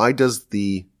 why does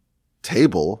the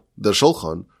table, the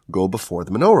shulchan, go before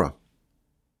the menorah?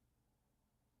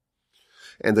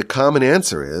 And the common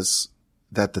answer is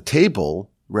that the table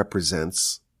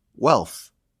represents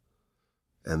wealth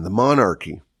and the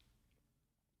monarchy.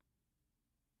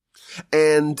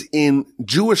 And in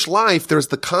Jewish life, there's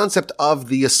the concept of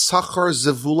the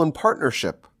Issachar-Zevulun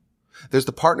partnership. There's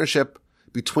the partnership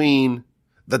between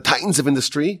the titans of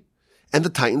industry and the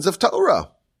titans of Torah.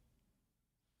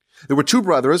 There were two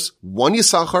brothers, one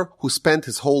Yisachar, who spent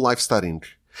his whole life studying,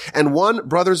 and one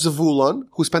brother Zevulun,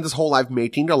 who spent his whole life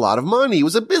making a lot of money. He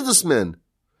was a businessman.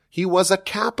 He was a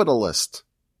capitalist.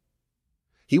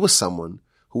 He was someone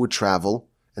who would travel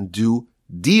and do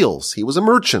deals. He was a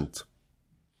merchant.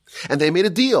 And they made a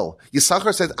deal.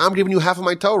 Yisachar says, I'm giving you half of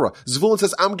my Torah. Zevulun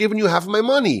says, I'm giving you half of my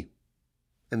money.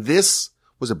 And this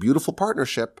was a beautiful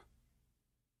partnership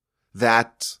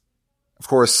that, of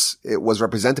course, it was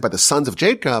represented by the sons of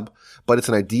Jacob, but it's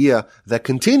an idea that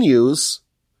continues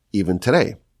even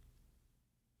today.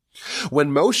 When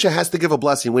Moshe has to give a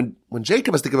blessing, when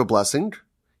Jacob has to give a blessing,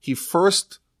 he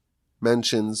first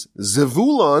mentions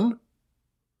Zevulun,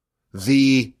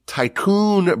 the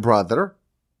tycoon brother,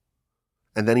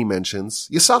 and then he mentions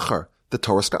Yisachar, the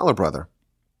Torah scholar brother.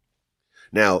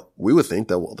 Now, we would think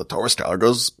that, well, the Torah scholar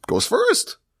goes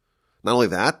first. Not only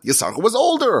that, Yisachar was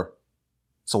older.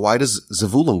 So why does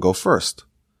Zevulun go first?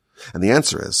 And the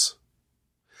answer is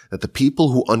that the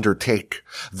people who undertake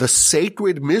the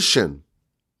sacred mission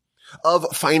of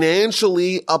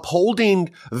financially upholding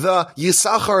the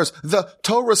Yisachars, the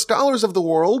Torah scholars of the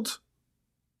world,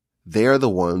 they're the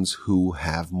ones who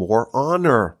have more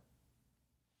honor.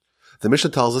 The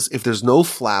Mishnah tells us if there's no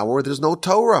flour, there's no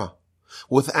Torah.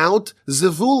 Without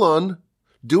Zevulun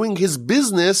doing his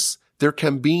business, there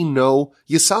can be no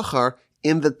Yisachar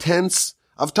in the tents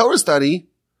of Torah study,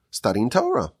 studying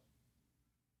Torah.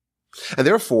 And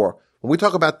therefore, when we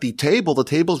talk about the table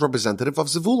is representative of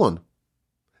Zevulun.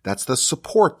 That's the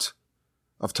support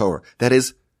of Torah. That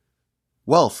is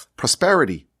wealth,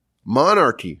 prosperity,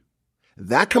 monarchy.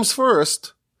 That comes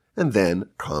first, and then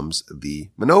comes the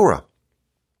menorah.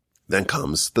 Then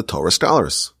comes the Torah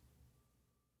scholars.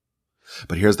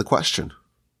 But here's the question.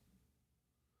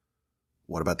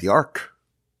 What about the ark?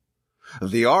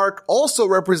 The ark also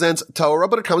represents Torah,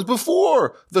 but it comes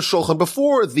before the shulchan,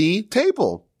 before the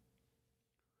table.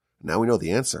 Now we know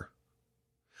the answer.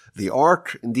 The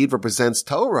ark indeed represents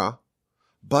Torah,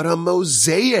 but a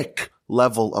Mosaic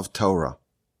level of Torah.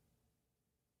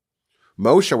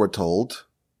 Moshe, we're told,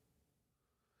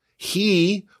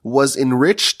 he was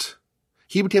enriched.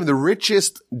 He became the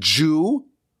richest Jew,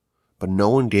 but no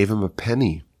one gave him a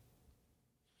penny.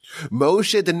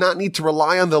 Moshe did not need to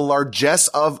rely on the largesse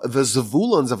of the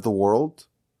Zevuluns of the world.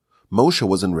 Moshe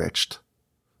was enriched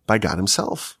by God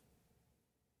himself.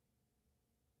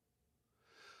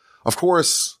 Of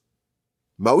course,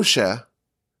 Moshe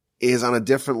is on a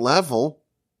different level,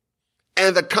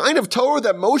 and the kind of Torah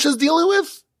that Moshe is dealing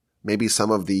with, maybe some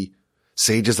of the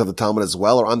sages of the Talmud as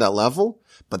well are on that level,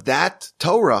 but that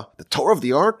Torah, the Torah of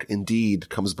the ark, indeed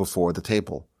comes before the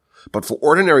table. But for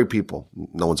ordinary people,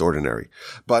 no one's ordinary,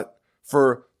 but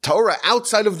for Torah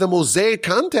outside of the Mosaic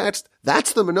context,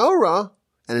 that's the menorah,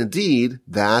 and indeed,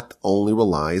 that only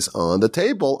relies on the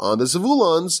table, on the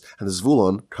Zevuluns, and the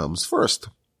Zevulun comes first.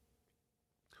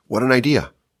 What an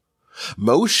idea.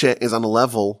 Moshe is on a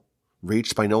level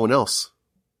reached by no one else.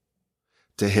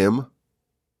 To him,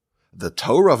 the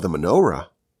Torah of the menorah,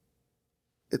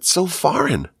 it's so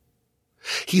foreign.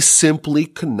 He simply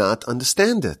could not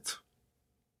understand it.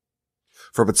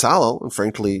 For Bezalel, and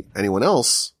frankly anyone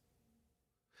else,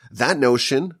 that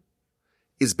notion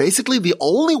is basically the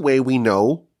only way we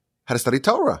know how to study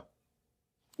Torah.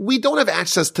 We don't have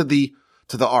access to the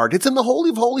ark. It's in the Holy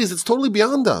of Holies. It's totally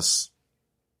beyond us.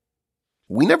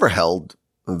 We never held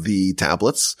the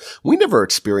tablets. We never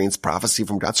experienced prophecy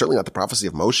from God, certainly not the prophecy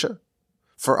of Moshe.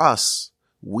 For us,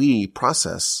 we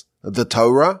process the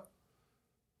Torah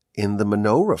in the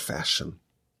menorah fashion.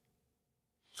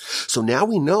 So now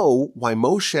we know why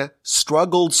Moshe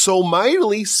struggled so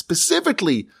mightily,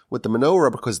 specifically with the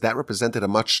menorah, because that represented a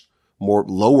much more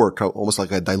lower, almost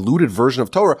like a diluted version of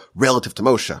Torah relative to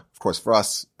Moshe. Of course, for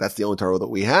us, that's the only Torah that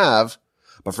we have.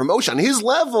 But for Moshe, on his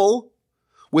level,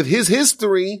 with his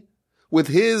history, with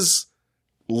his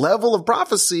level of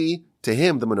prophecy, to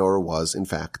him, the menorah was, in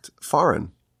fact,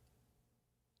 foreign.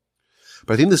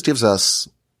 But I think this gives us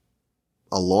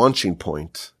a launching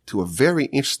point to a very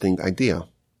interesting idea.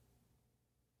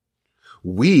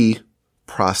 We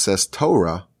process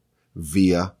Torah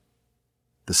via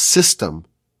the system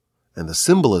and the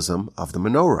symbolism of the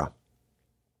menorah.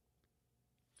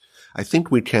 I think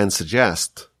we can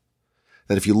suggest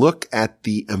that if you look at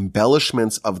the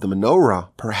embellishments of the menorah,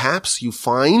 perhaps you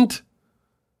find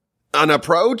an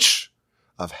approach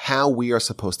of how we are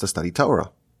supposed to study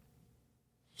Torah.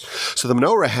 So the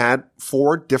menorah had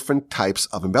 4 different types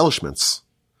of embellishments.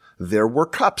 There were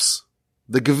cups,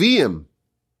 the Geviyim,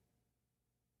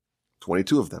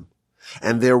 22 of them.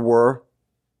 And there were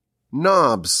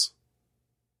knobs.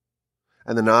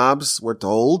 And the knobs, we're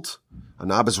told, a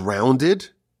knob is rounded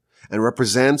and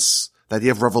represents the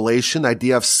idea of revelation, the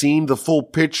idea of seeing the full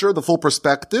picture, the full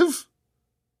perspective.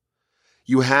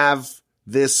 You have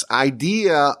this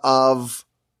idea of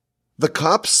the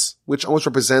cups, which almost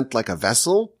represent like a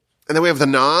vessel. And then we have the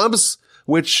knobs,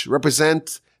 which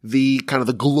represent the kind of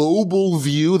the global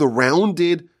view, the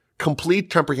rounded, complete,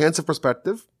 comprehensive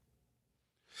perspective.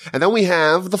 And then we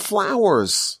have the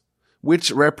flowers,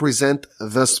 which represent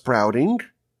the sprouting.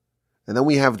 And then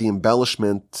we have the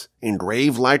embellishment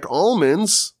engraved like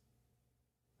almonds.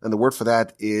 And the word for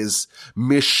that is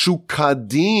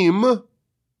mishukadim.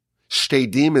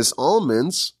 Shtedim is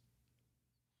almonds.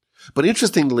 But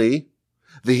interestingly,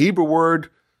 the Hebrew word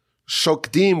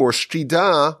shokdim or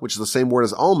shtida, which is the same word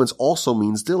as almonds, also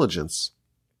means diligence.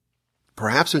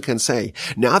 Perhaps we can say,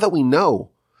 now that we know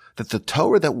that the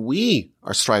Torah that we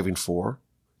are striving for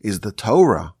is the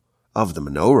Torah of the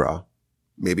menorah,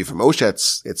 maybe for Moshe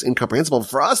it's incomprehensible, but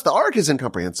for us the ark is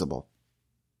incomprehensible.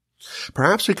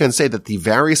 Perhaps we can say that the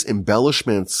various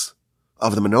embellishments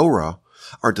of the menorah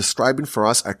are describing for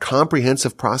us a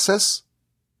comprehensive process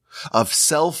of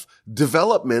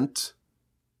self-development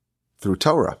through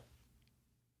Torah.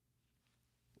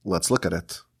 Let's look at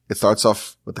it. It starts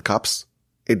off with the cups.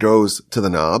 It goes to the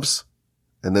knobs,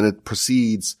 and then it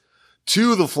proceeds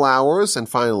to the flowers, and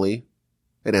finally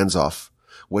it ends off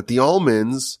with the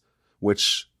almonds,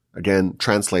 which again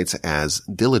translates as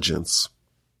diligence.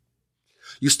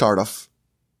 You start off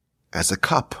as a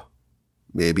cup.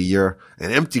 Maybe you're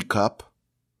an empty cup,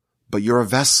 but you're a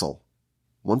vessel.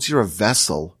 Once you're a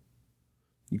vessel,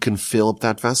 you can fill up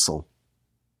that vessel.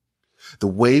 The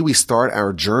way we start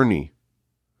our journey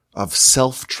of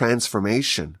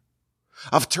self-transformation,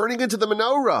 of turning into the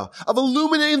menorah, of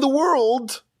illuminating the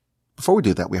world, before we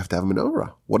do that, we have to have a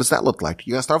menorah. What does that look like?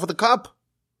 You gotta start with a cup.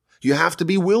 You have to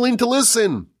be willing to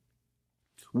listen,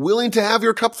 willing to have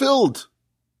your cup filled.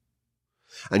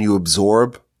 And you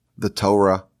absorb the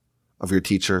Torah of your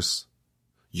teachers.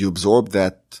 You absorb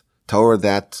that Torah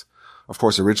that, of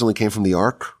course, originally came from the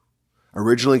Ark,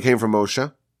 originally came from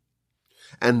Moshe.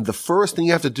 And the first thing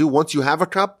you have to do once you have a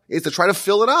cup is to try to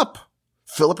fill it up.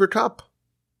 Fill up your cup.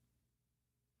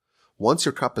 Once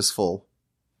your cup is full,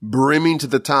 brimming to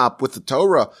the top with the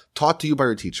Torah taught to you by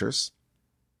your teachers,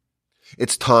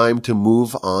 it's time to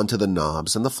move on to the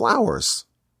knobs and the flowers.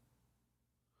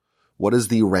 What is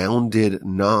the rounded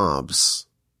knobs?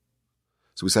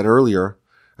 So we said earlier,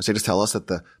 our sages tell us that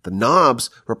the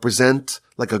knobs represent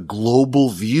like a global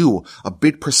view, a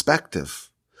big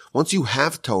perspective. Once you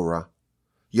have Torah,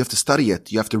 you have to study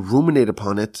it. You have to ruminate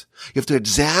upon it. You have to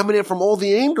examine it from all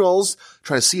the angles,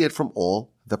 try to see it from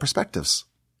all the perspectives.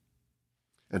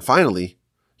 And finally,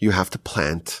 you have to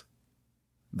plant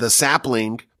the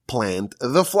sapling, plant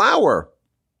the flower.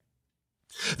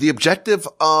 The objective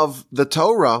of the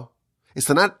Torah is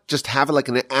to not just have it like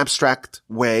in an abstract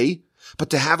way, but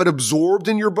to have it absorbed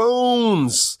in your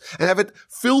bones and have it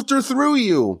filter through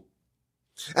you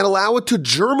and allow it to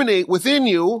germinate within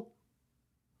you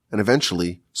and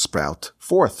eventually sprout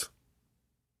forth.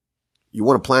 You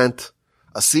want to plant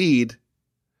a seed,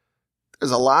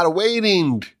 there's a lot of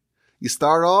waiting. You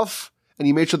start off and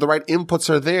you make sure the right inputs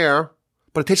are there,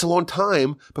 but it takes a long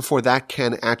time before that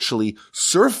can actually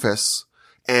surface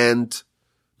and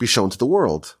be shown to the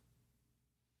world.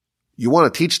 You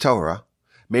want to teach Torah,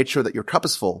 make sure that your cup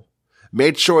is full,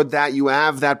 make sure that you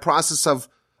have that process of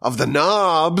the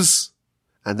knobs,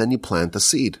 and then you plant the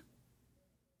seed.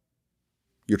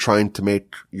 You're trying to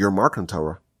make your mark on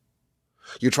Torah.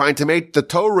 You're trying to make the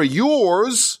Torah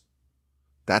yours.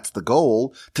 That's the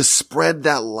goal, to spread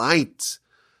that light,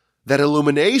 that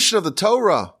illumination of the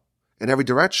Torah in every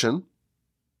direction.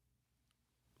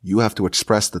 You have to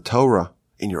express the Torah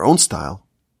in your own style.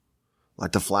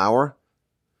 Like the flower,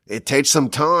 it takes some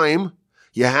time.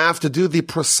 You have to do the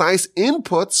precise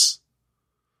inputs.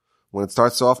 When it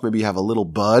starts off, maybe you have a little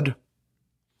bud,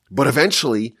 but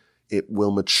eventually it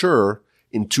will mature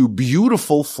into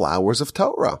beautiful flowers of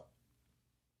Torah.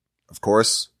 Of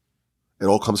course, it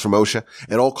all comes from Moshe.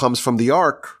 It all comes from the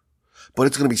Ark, but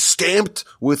it's going to be stamped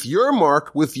with your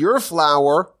mark, with your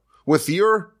flower, with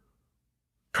your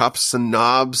cups and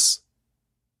knobs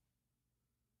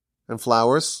and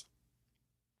flowers.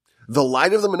 The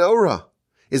light of the menorah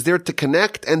is there to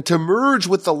connect and to merge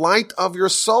with the light of your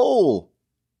soul.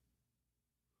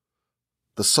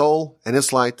 The soul and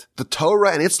its light, the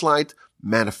Torah and its light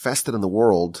manifested in the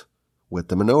world with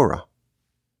the menorah.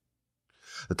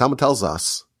 The Talmud tells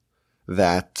us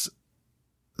that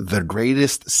the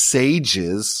greatest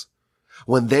sages,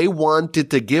 when they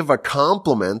wanted to give a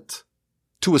compliment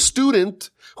to a student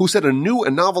who said a new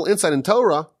and novel insight in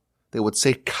Torah, they would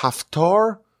say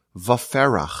kaftor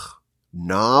v'ferach,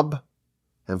 knob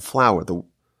and flower, the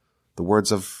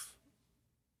words of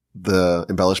the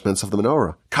embellishments of the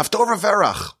menorah. Kaftor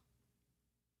v'ferach.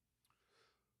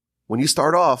 When you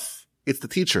start off, it's the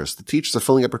teachers. The teachers are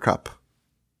filling up your cup.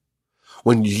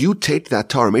 When you take that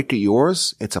Torah, make it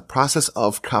yours, it's a process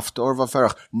of kaftor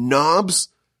v'ferach, knobs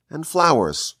and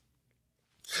flowers.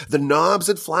 The knobs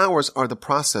and flowers are the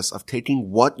process of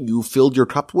taking what you filled your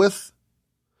cup with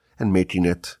and making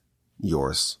it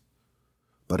yours.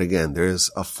 But again, there's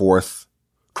a fourth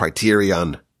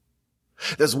criterion.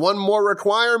 There's one more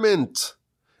requirement,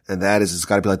 and that is it's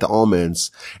got to be like the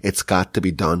almonds. It's got to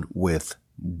be done with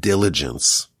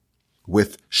diligence,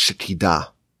 with shekidah.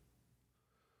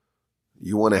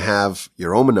 You want to have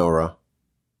your own menorah.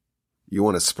 You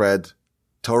want to spread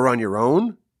Torah on your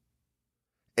own.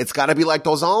 It's got to be like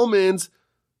those almonds.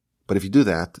 But if you do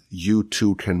that, you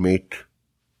too can make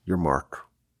your mark.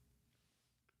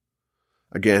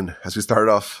 Again, as we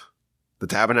started off, the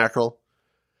tabernacle,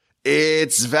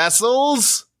 its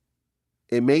vessels.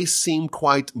 It may seem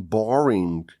quite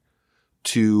boring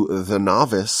to the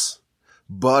novice,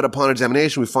 but upon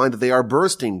examination, we find that they are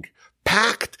bursting,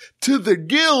 packed to the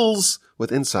gills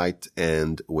with insight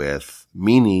and with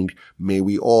meaning. May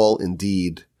we all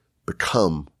indeed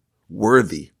become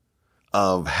worthy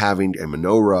of having a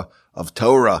menorah of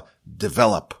Torah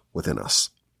develop within us.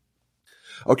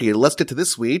 Okay, let's get to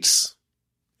this week's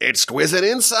exquisite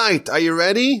insight. Are you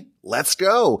ready? Let's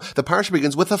go. The parsha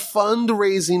begins with a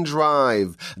fundraising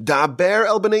drive. Daber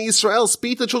el bnei Yisrael,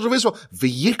 speak to the children of Israel.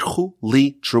 V'yikchu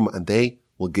li truma, and they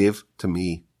will give to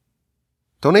me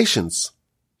donations.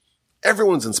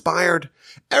 Everyone's inspired.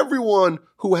 Everyone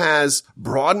who has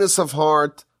broadness of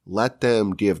heart, let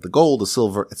them give the gold, the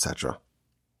silver, etc.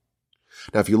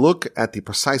 Now, if you look at the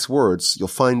precise words, you'll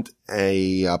find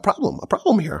a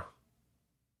problem here.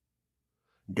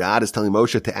 God is telling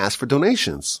Moshe to ask for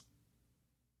donations.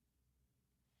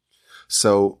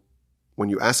 So when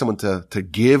you ask someone to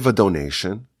give a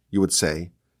donation, you would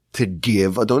say to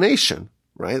give a donation,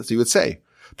 right? So you would say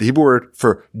the Hebrew word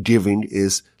for giving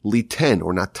is liten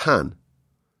or natan.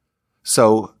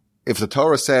 So if the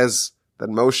Torah says that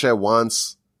Moshe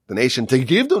wants the nation to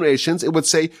give donations, it would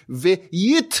say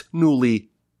ve'yitnu li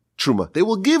truma. They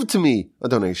will give to me a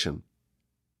donation.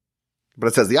 But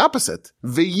it says the opposite.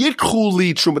 Ve'yikchu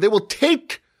li truma. They will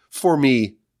take for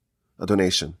me a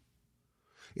donation.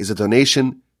 Is a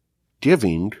donation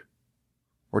giving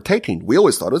or taking? We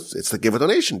always thought it's to give a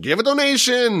donation. Give a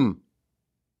donation.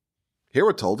 Here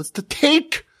we're told it's to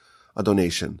take a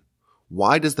donation.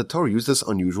 Why does the Torah use this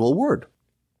unusual word?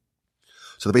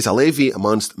 So the Beis HaLevi,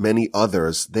 amongst many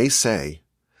others, they say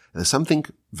there's something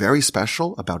very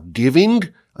special about giving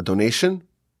a donation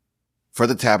for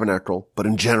the tabernacle, but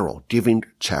in general, giving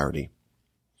charity.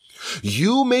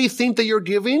 You may think that you're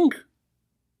giving,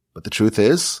 but the truth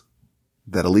is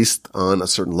that at least on a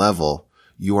certain level,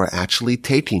 you are actually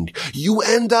taking. You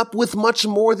end up with much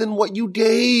more than what you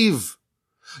gave.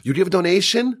 You give a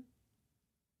donation,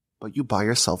 but you buy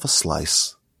yourself a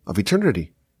slice of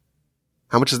eternity.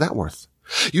 How much is that worth?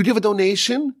 You give a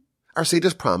donation, our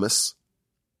sages promise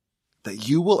that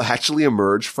you will actually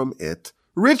emerge from it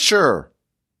richer.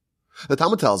 The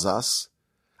Talmud tells us,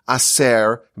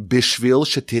 aser bishvil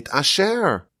shetit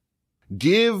asher.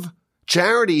 Give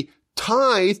charity,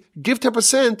 tithe, give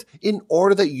 10% in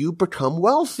order that you become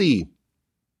wealthy.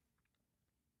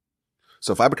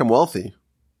 So if I become wealthy,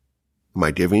 am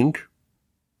I giving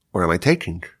or am I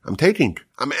taking? I'm taking.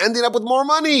 I'm ending up with more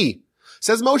money.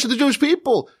 Says Moshe to the Jewish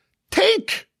people,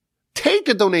 take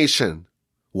a donation.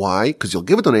 Why? Because you'll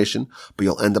give a donation, but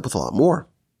you'll end up with a lot more.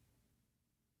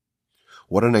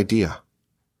 What an idea.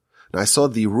 Now I saw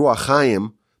the Ruach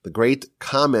Chaim, the great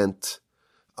comment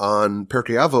on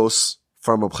Pirkei Avos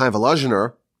from Reb Chaim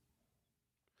Volozhiner.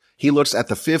 He looks at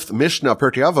the 5th Mishnah of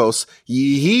Pirkei Avos,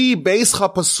 Yihi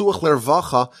beischa pasuach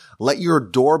lirvacha, let your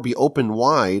door be open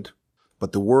wide.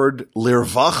 But the word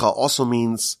lirvacha also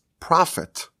means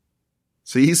profit.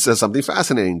 So he says something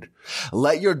fascinating.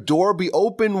 Let your door be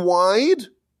open wide.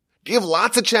 Give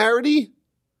lots of charity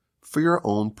for your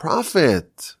own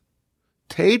profit.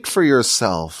 Take for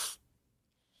yourself.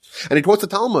 And he quotes the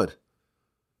Talmud.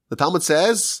 The Talmud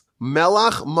says,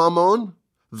 Melach Mamon,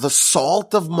 the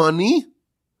salt of money,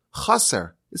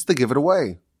 chaser, it's to give it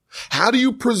away. How do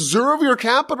you preserve your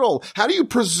capital? How do you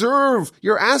preserve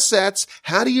your assets?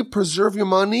 How do you preserve your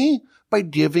money? By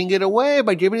giving it away,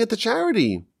 by giving it to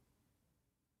charity.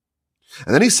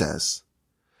 And then he says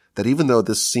that even though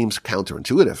this seems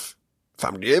counterintuitive, if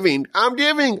I'm giving,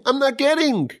 I'm not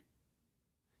getting.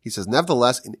 He says,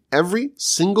 nevertheless, in every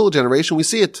single generation we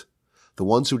see it. The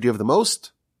ones who give the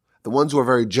most, the ones who are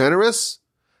very generous,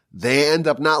 they end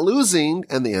up not losing,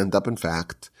 and they end up, in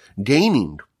fact,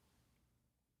 gaining.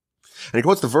 And he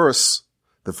quotes the verse.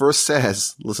 The verse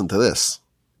says, listen to this.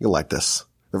 You'll like this.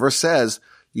 The verse says,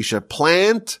 you should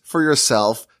plant for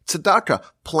yourself tzedakah.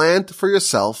 Plant for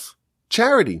yourself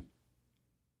charity.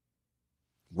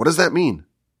 What does that mean?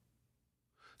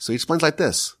 So he explains like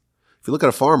this. If you look at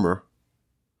a farmer,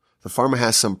 the farmer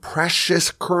has some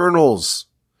precious kernels.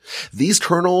 These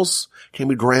kernels can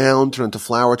be ground, turned into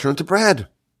flour, turned into bread.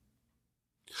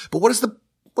 But what does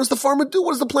the farmer do?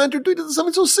 What does the planter do? He does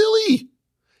something so silly.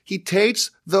 He takes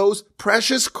those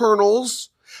precious kernels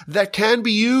that can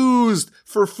be used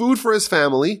for food for his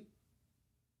family,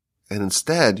 and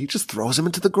instead he just throws them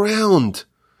into the ground.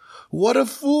 What a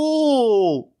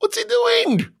fool! What's he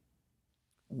doing?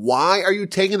 Why are you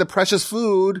taking the precious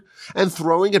food and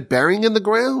throwing it, burying it in the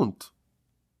ground?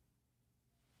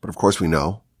 But of course we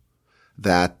know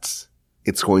that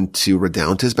it's going to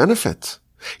redound to his benefit.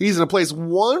 He's going to place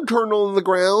one kernel in the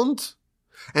ground,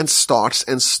 and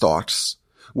stalks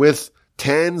with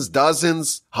tens,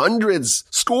 dozens, hundreds,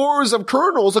 scores of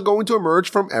kernels are going to emerge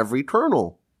from every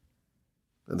kernel.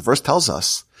 And the verse tells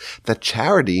us that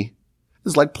charity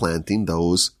is like planting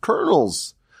those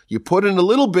kernels. You put in a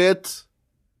little bit,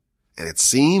 and it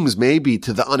seems maybe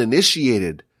to the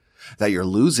uninitiated that you're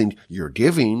losing, you're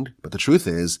giving, but the truth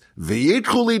is,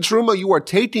 v'yitkuli truma, you are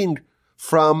taking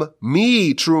from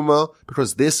me, truma,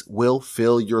 because this will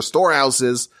fill your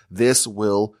storehouses. This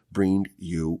will bring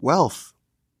you wealth.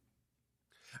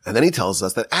 And then he tells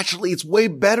us that actually it's way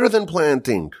better than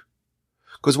planting.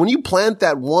 Because when you plant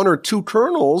that 1 or 2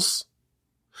 kernels,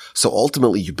 so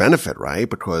ultimately you benefit, right?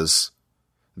 Because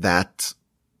that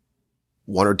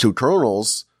 1 or 2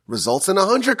 kernels results in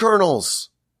 100 kernels.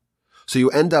 So you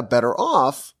end up better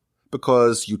off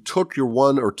because you took your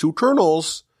 1 or 2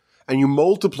 kernels and you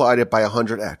multiplied it by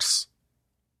 100x.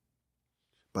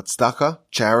 But tzedakah,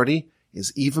 charity,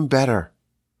 is even better.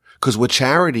 Because with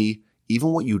charity, even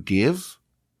what you give,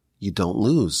 you don't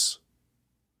lose.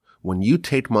 When you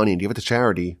take money and give it to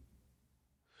charity,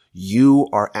 you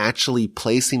are actually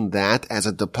placing that as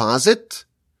a deposit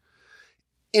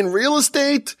in real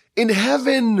estate, in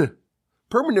heaven,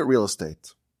 permanent real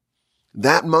estate.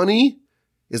 That money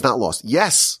is not lost.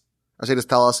 Yes, our sages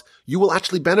tell us, you will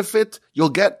actually benefit. You'll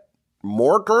get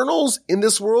more kernels in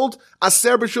this world.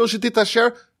 Aser b'shul shetit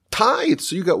asher, tithe,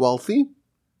 so you get wealthy.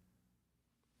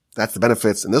 That's the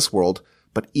benefits in this world.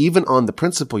 But even on the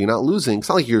principle, you're not losing. It's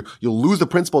not like you'll lose the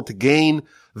principle to gain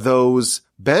those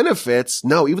benefits.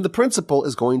 No, even the principle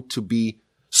is going to be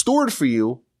stored for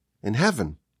you in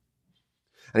heaven.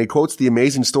 And he quotes the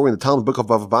amazing story in the Talmud book of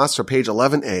Bava Basra, page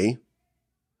 11a.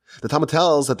 The Talmud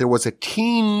tells that there was a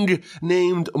king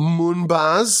named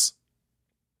Munbaz,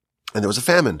 and there was a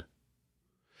famine.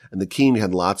 And the king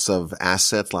had lots of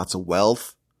assets, lots of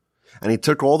wealth, and he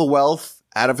took all the wealth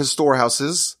out of his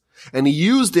storehouses, and he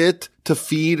used it to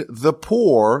feed the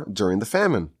poor during the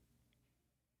famine.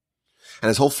 And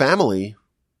his whole family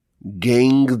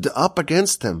ganged up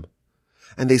against him.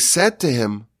 And they said to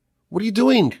him, "What are you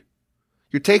doing?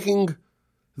 You're taking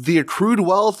the accrued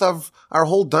wealth of our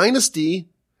whole dynasty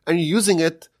and you're using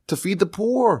it to feed the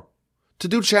poor, to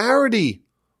do charity.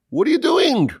 What are you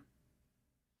doing?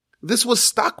 This was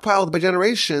stockpiled by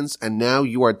generations and now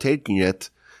you are taking it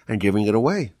and giving it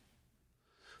away."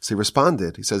 So he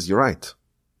responded. He says, "You're right.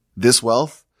 This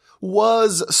wealth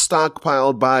was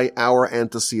stockpiled by our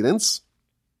antecedents,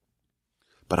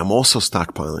 but I'm also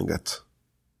stockpiling it.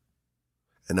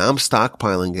 And I'm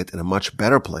stockpiling it in a much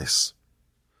better place.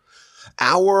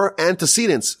 Our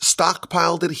antecedents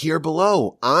stockpiled it here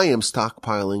below. I am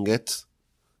stockpiling it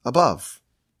above.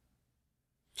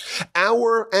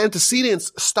 Our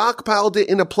antecedents stockpiled it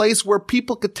in a place where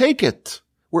people could take it,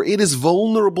 where it is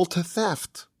vulnerable to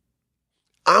theft.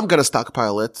 I'm going to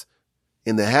stockpile it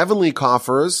in the heavenly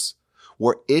coffers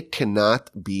where it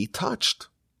cannot be touched.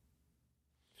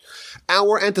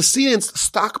 Our antecedents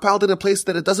stockpiled in a place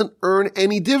that it doesn't earn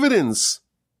any dividends.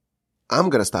 I'm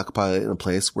going to stockpile it in a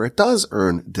place where it does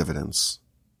earn dividends.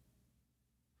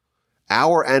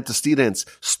 Our antecedents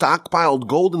stockpiled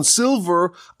gold and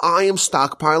silver. I am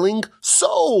stockpiling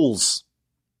souls.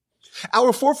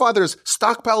 Our forefathers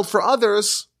stockpiled for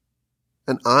others,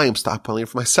 and I am stockpiling it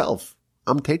for myself.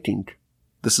 I'm taking.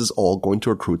 This is all going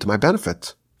to accrue to my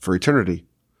benefit for eternity.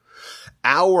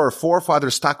 Our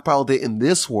forefathers stockpiled it in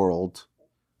this world.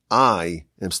 I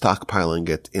am stockpiling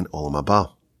it in Olam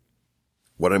Haba.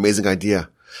 What an amazing idea.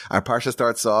 Our parsha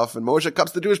starts off and Moshe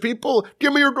comes to the Jewish people.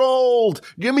 Give me your gold.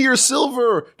 Give me your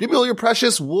silver. Give me all your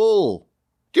precious wool.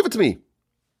 Give it to me.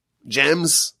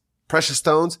 Gems, precious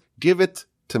stones, give it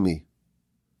to me.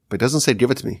 But he doesn't say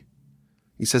give it to me.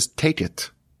 He says take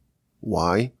it.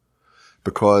 Why?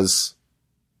 Because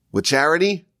with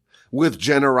charity, with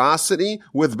generosity,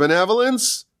 with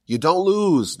benevolence, you don't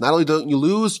lose. Not only don't you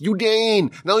lose, you gain.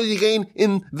 Not only do you gain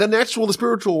in the natural, the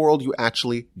spiritual world, you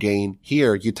actually gain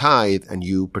here. You tithe and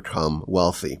you become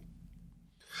wealthy.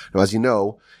 Now, as you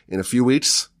know, in a few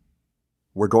weeks,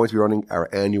 we're going to be running our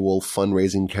annual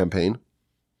fundraising campaign.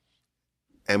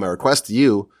 And my request to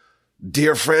you,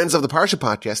 dear friends of the Parsha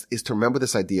Podcast, is to remember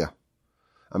this idea.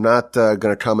 I'm not going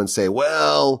to come and say,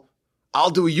 well,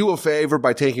 I'll do you a favor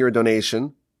by taking your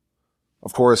donation.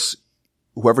 Of course,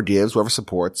 whoever gives, whoever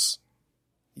supports,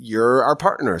 you're our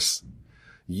partners.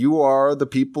 You are the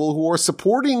people who are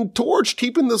supporting towards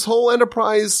keeping this whole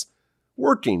enterprise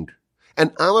working.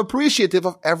 And I'm appreciative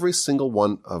of every single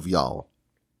one of y'all.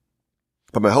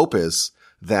 But my hope is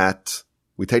that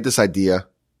we take this idea,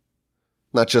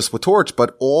 not just with Torch,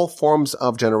 but all forms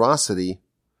of generosity.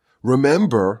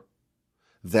 Remember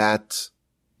that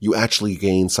you actually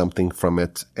gain something from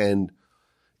it. And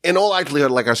in all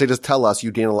likelihood, like our sages tell us,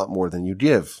 you gain a lot more than you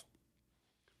give.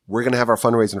 We're going to have our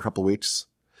fundraiser in a couple of weeks.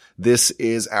 This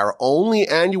is our only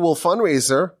annual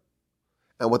fundraiser.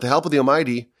 And with the help of the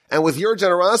Almighty and with your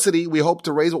generosity, we hope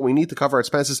to raise what we need to cover our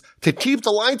expenses, to keep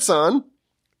the lights on,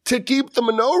 to keep the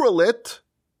menorah lit.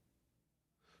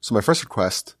 So my first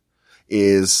request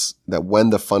is that when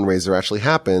the fundraiser actually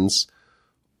happens,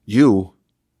 you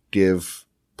give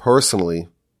personally,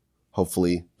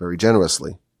 hopefully very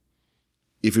generously.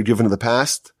 If you've given in the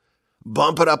past,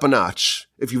 bump it up a notch.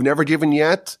 If you've never given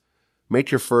yet, make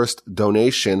your first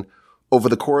donation. Over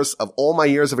the course of all my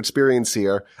years of experience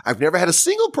here, I've never had a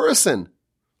single person,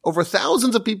 over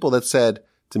thousands of people, that said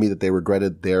to me that they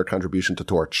regretted their contribution to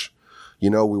Torch. You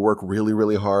know, we work really,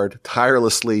 really hard,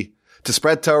 tirelessly, to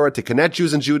spread Torah, to connect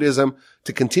Jews and Judaism,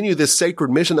 to continue this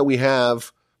sacred mission that we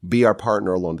have, be our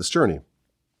partner along this journey.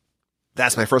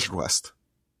 That's my first request.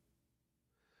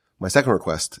 My second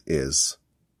request is,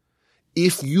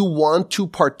 if you want to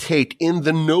partake in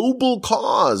the noble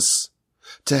cause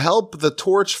to help the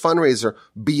Torch fundraiser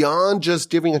beyond just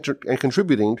giving and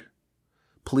contributing,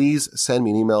 please send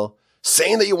me an email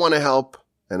saying that you want to help,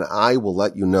 and I will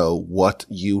let you know what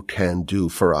you can do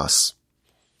for us.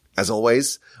 As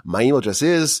always, my email address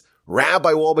is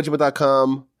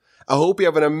rabbiwolbe@gmail.com. I hope you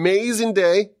have an amazing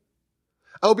day.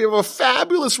 I hope you have a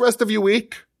fabulous rest of your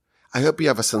week. I hope you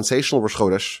have a sensational Rosh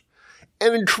Chodesh,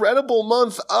 an incredible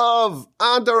month of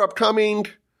Adar upcoming.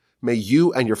 May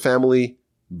you and your family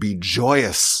be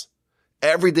joyous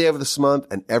every day of this month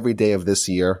and every day of this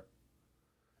year.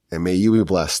 And may you be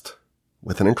blessed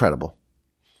with an incredible,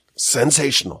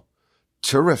 sensational,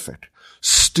 terrific,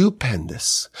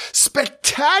 stupendous,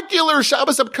 spectacular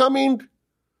Shabbos upcoming.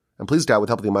 And please, God, with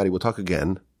the help of the Almighty, we'll talk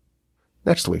again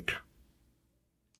next week.